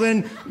settles. Well,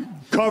 then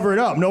cover it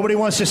up. Nobody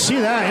wants to see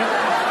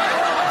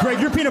that. Greg,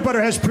 your peanut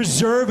butter has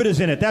preservatives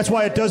in it. That's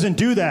why it doesn't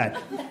do that.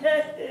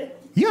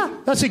 Yeah,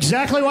 that's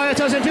exactly why it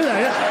doesn't do that.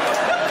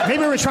 Yeah.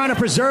 Maybe we're trying to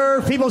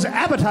preserve people's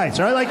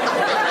appetites, right? Like,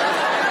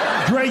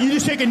 Greg, you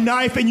just take a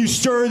knife and you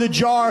stir the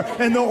jar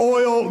and the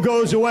oil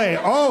goes away.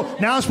 Oh,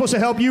 now I'm supposed to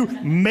help you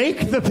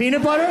make the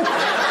peanut butter?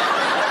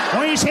 Why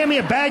don't you just hand me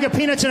a bag of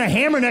peanuts and a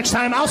hammer next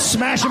time? I'll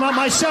smash them up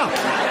myself.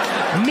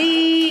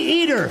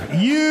 Me eater,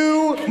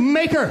 you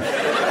maker.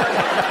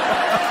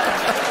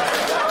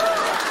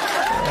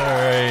 All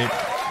right,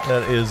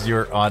 that is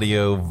your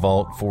Audio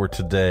Vault for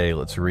today.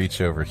 Let's reach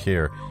over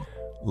here,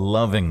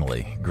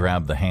 lovingly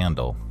grab the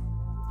handle,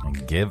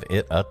 and give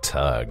it a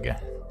tug.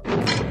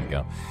 There you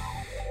go.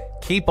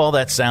 Keep all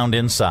that sound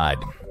inside.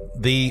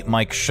 The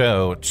Mike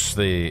Show. It's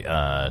the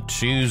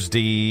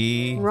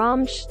Tuesday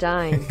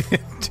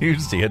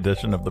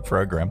edition of the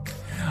program.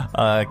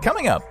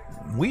 Coming up,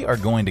 we are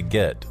going to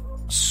get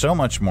so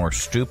much more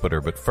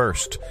stupider, but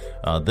first,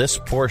 this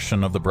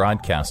portion of the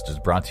broadcast is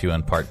brought to you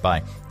in part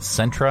by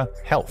Centra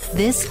Health.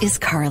 This is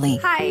Carly.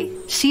 Hi.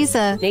 She's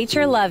a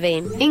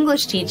Nature-loving,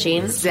 English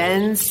teaching,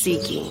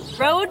 Zen-seeking,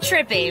 road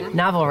tripping,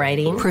 novel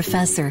writing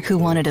professor who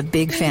wanted a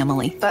big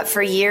family. but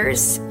for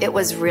years, it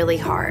was really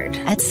hard.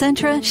 At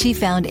Centra, she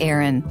found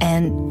Aaron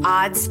and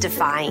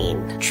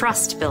Odds-defying,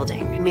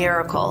 trust-building,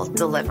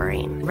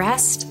 miracle-delivering,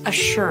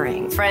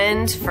 rest-assuring,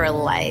 friend for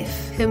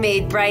life, who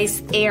made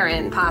Bryce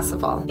Aaron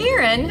possible.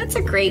 Aaron, that's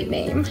a great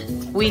name.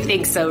 We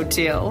think so,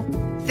 too.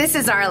 This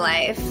is our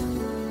life.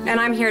 And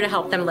I'm here to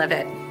help them live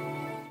it.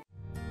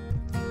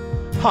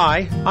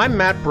 Hi, I'm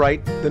Matt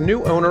Bright, the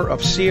new owner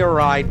of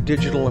CRI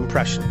Digital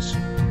Impressions,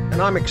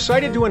 and I'm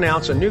excited to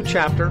announce a new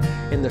chapter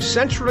in the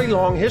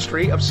century-long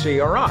history of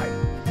CRI.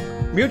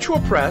 Mutual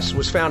Press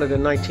was founded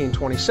in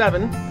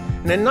 1927,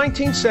 and in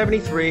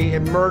 1973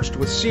 it merged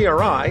with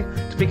CRI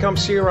to become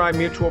CRI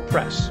Mutual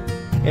Press.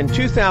 In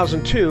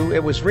 2002,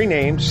 it was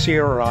renamed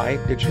CRI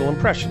Digital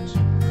Impressions.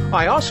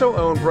 I also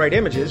own Bright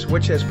Images,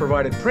 which has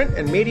provided print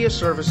and media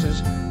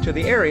services to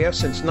the area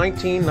since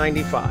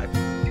 1995.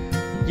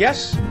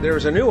 Yes, there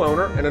is a new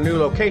owner and a new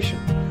location,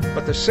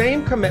 but the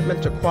same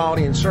commitment to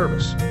quality and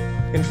service.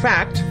 In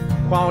fact,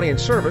 quality and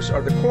service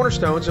are the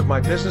cornerstones of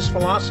my business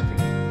philosophy.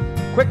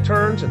 Quick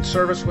turns and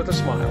service with a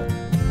smile.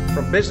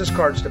 From business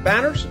cards to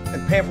banners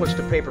and pamphlets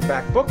to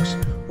paperback books,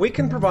 we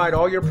can provide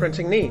all your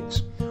printing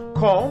needs.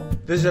 Call,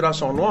 visit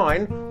us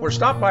online, or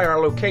stop by our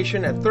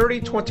location at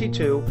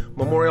 3022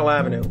 Memorial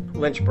Avenue,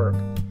 Lynchburg.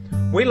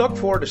 We look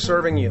forward to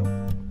serving you.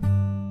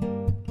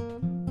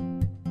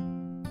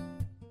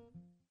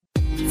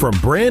 From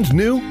brand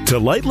new to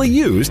lightly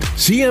used,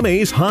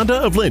 CMA's Honda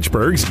of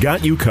Lynchburg's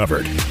got you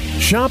covered.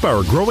 Shop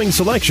our growing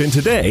selection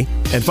today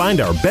and find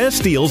our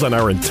best deals on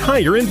our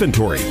entire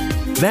inventory.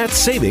 That's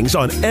savings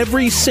on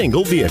every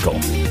single vehicle.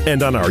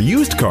 And on our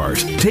used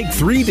cars, take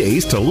 3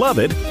 days to love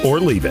it or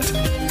leave it.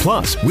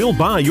 Plus, we'll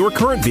buy your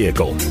current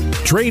vehicle.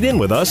 Trade in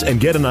with us and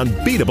get an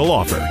unbeatable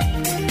offer.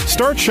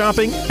 Start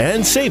shopping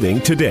and saving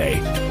today.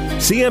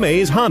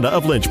 CMA's Honda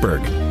of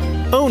Lynchburg.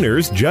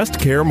 Owners just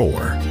care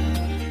more.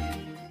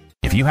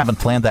 If you haven't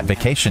planned that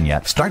vacation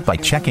yet, start by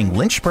checking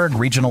Lynchburg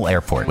Regional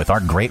Airport. With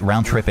our great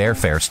round-trip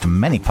airfares to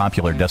many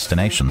popular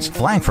destinations,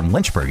 flying from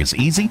Lynchburg is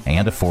easy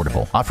and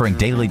affordable, offering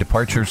daily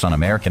departures on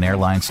American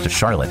Airlines to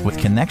Charlotte with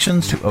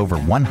connections to over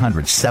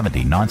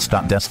 170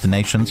 nonstop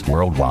destinations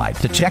worldwide.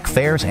 To check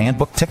fares and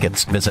book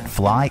tickets, visit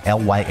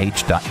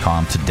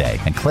flylyh.com today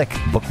and click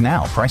Book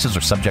Now. Prices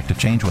are subject to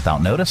change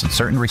without notice and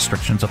certain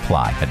restrictions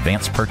apply.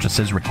 Advanced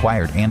purchases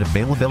required and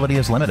availability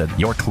is limited.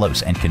 Your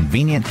close and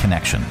convenient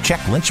connection.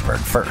 Check Lynchburg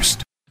first.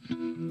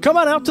 Come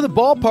on out to the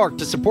ballpark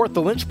to support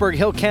the Lynchburg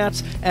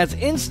Hillcats as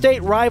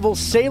in-state rivals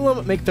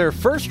Salem make their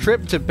first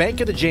trip to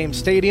Bank of the James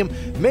Stadium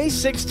May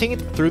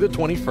 16th through the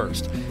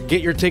 21st.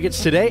 Get your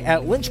tickets today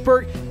at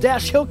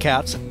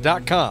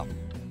lynchburg-hillcats.com.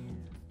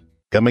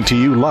 Coming to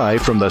you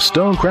live from the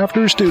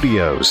Stonecrafters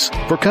Studios.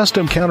 For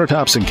custom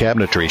countertops and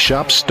cabinetry,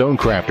 shop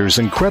Stonecrafters'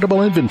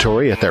 incredible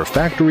inventory at their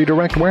Factory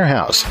Direct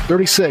Warehouse,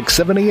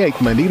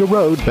 3678 Moneta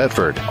Road,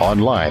 Bedford.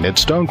 Online at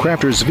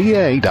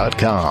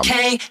stonecraftersva.com.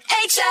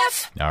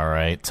 KHF! All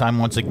right, time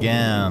once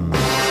again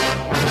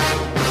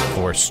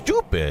for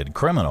Stupid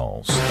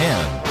Criminals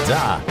in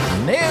the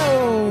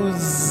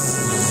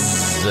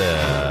News.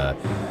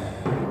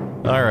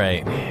 All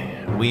right.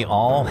 We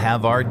all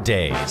have our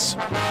days,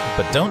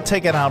 but don't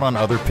take it out on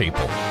other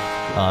people.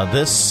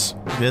 This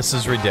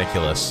is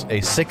ridiculous. A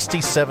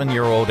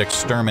 67-year-old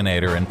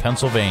exterminator in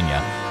Pennsylvania,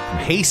 from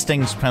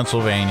Hastings,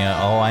 Pennsylvania.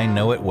 Oh, I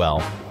know it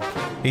well.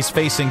 He's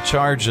facing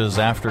charges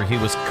after he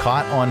was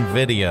caught on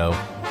video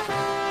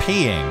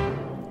peeing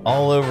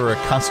all over a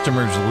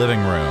customer's living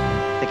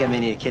room. I think I may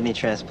need a kidney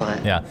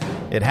transplant. Yeah.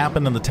 It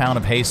happened in the town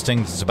of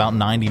Hastings. It's about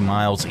 90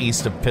 miles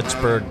east of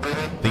Pittsburgh.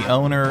 The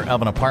owner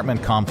of an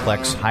apartment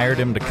complex hired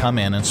him to come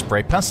in and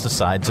spray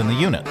pesticides in the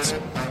units.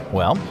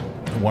 Well,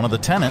 one of the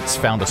tenants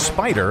found a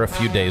spider a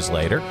few days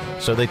later,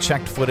 so they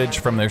checked footage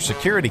from their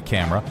security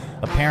camera,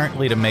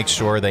 apparently to make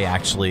sure they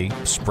actually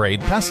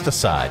sprayed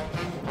pesticide.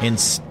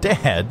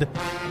 Instead,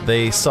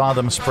 they saw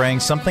them spraying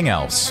something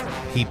else.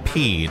 He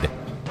peed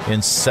in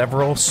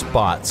several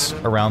spots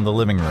around the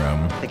living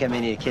room. I think I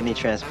may need a kidney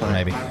transplant.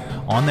 Maybe.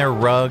 On their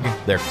rug,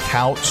 their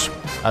couch,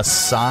 a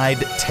side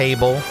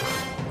table,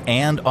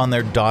 and on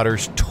their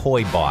daughter's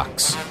toy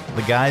box.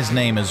 The guy's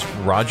name is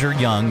Roger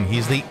Young.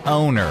 He's the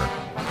owner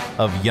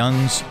of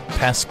Young's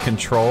Pest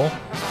Control,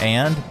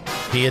 and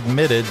he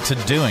admitted to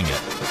doing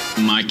it.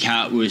 My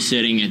cat was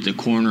sitting at the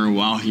corner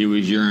while he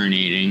was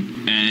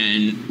urinating,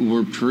 and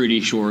we're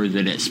pretty sure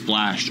that it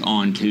splashed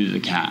onto the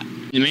cat.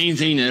 The main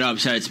thing that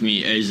upsets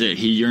me is that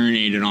he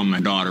urinated on my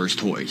daughter's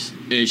toys.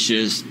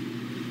 It's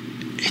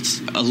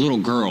a little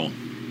girl,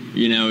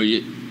 you know,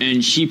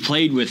 and she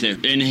played with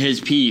it in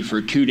his pee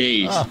for 2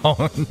 days.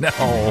 Oh,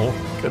 no.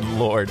 Good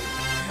Lord.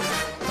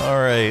 All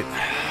right.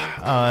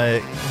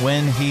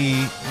 When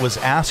he was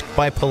asked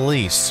by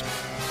police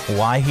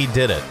why he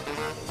did it,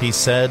 he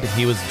said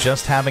he was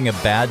just having a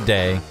bad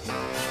day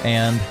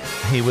and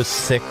he was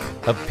sick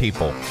of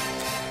people.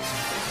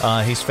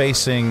 He's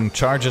facing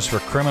charges for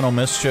criminal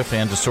mischief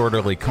and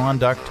disorderly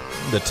conduct.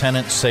 The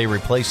tenants say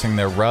replacing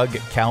their rug,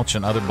 couch,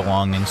 and other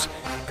belongings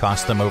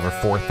cost them over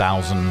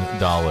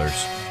 $4,000.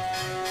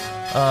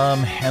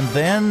 And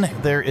then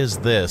there is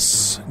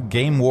this.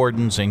 Game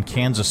wardens in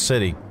Kansas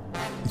City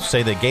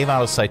say they gave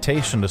out a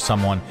citation to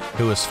someone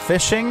who was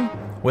fishing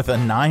with a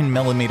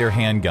 9mm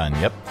handgun.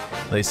 Yep.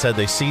 They said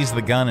they seized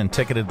the gun and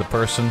ticketed the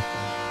person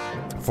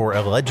for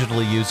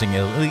allegedly using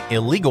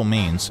illegal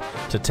means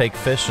to take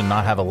fish and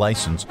not have a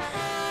license.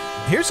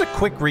 Here's a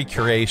quick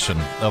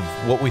recreation of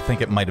what we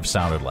think it might have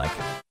sounded like.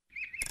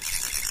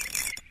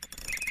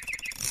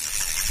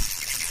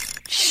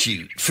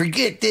 Shoot,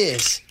 forget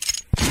this.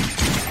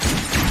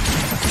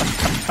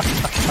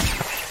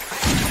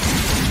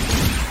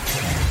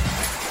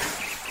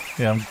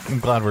 Yeah, I'm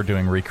glad we're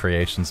doing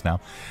recreations now.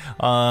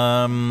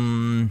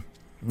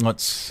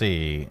 Let's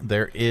see.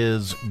 There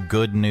is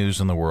good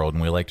news in the world,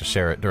 and we like to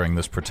share it during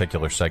this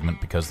particular segment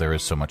because there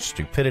is so much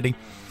stupidity.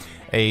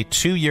 A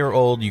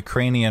 2-year-old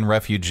Ukrainian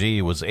refugee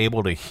was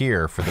able to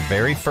hear for the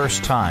very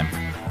first time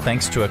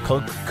thanks to a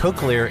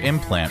cochlear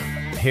implant.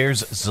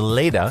 Here's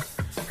Zeleda,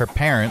 her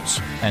parents,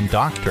 and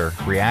doctor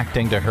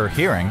reacting to her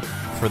hearing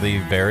for the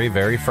very,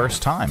 very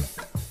first time.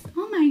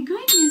 Oh my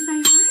goodness, I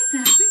heard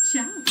that. Good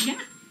job. Yeah.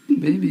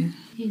 Baby.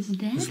 His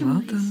dad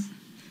Zlata. was...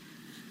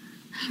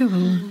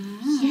 Hello.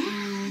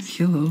 Yes.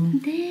 Hello.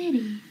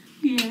 Daddy.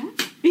 Yeah.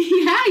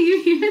 Yeah,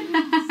 you hear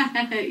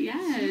that.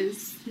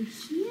 Yes.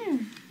 He's here.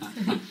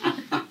 Wow,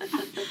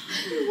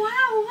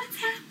 what's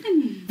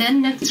happening?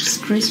 Then next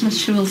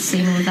Christmas she will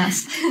sing with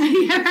us.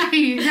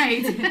 Yeah,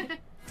 right.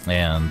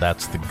 And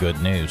that's the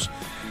good news.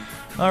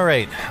 All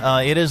right,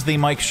 it is the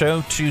Mike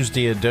Show,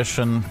 Tuesday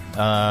edition.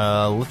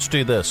 Let's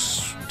do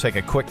this. Take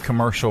a quick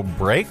commercial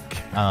break.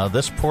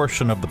 This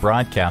portion of the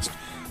broadcast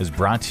is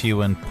brought to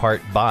you in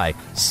part by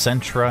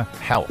Centra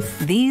Health.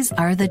 These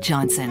are the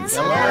Johnsons.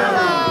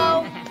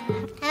 Hello.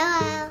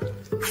 Hello.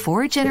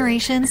 4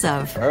 generations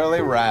of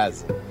early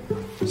rising,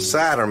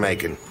 cider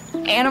making,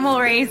 Animal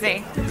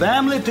raising.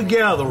 Family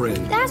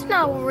gathering. That's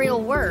not a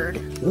real word.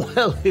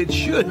 Well, it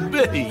should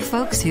be.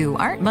 Folks who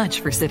aren't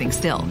much for sitting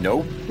still.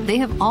 Nope. They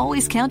have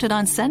always counted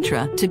on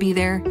Sentra to be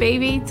their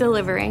baby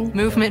delivering,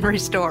 movement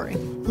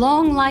restoring,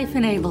 long life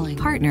enabling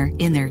partner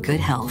in their good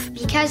health.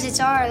 Because it's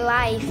our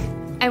life.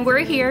 And we're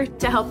here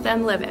to help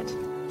them live it.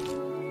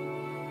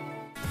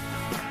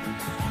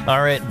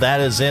 All right,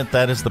 that is it.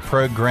 That is the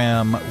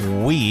program.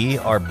 We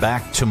are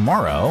back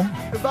tomorrow.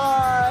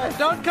 Goodbye.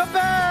 Don't come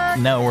back.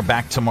 No, we're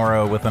back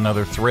tomorrow with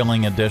another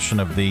thrilling edition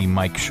of the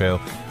Mike Show.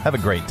 Have a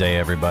great day,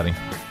 everybody.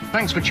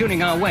 Thanks for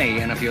tuning our way,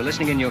 and if you're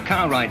listening in your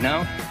car right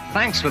now,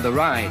 thanks for the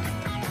ride.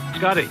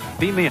 Scotty,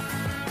 beat me.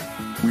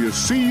 We'll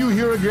see you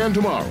here again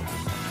tomorrow.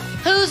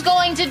 Who's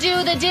going to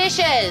do the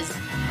dishes?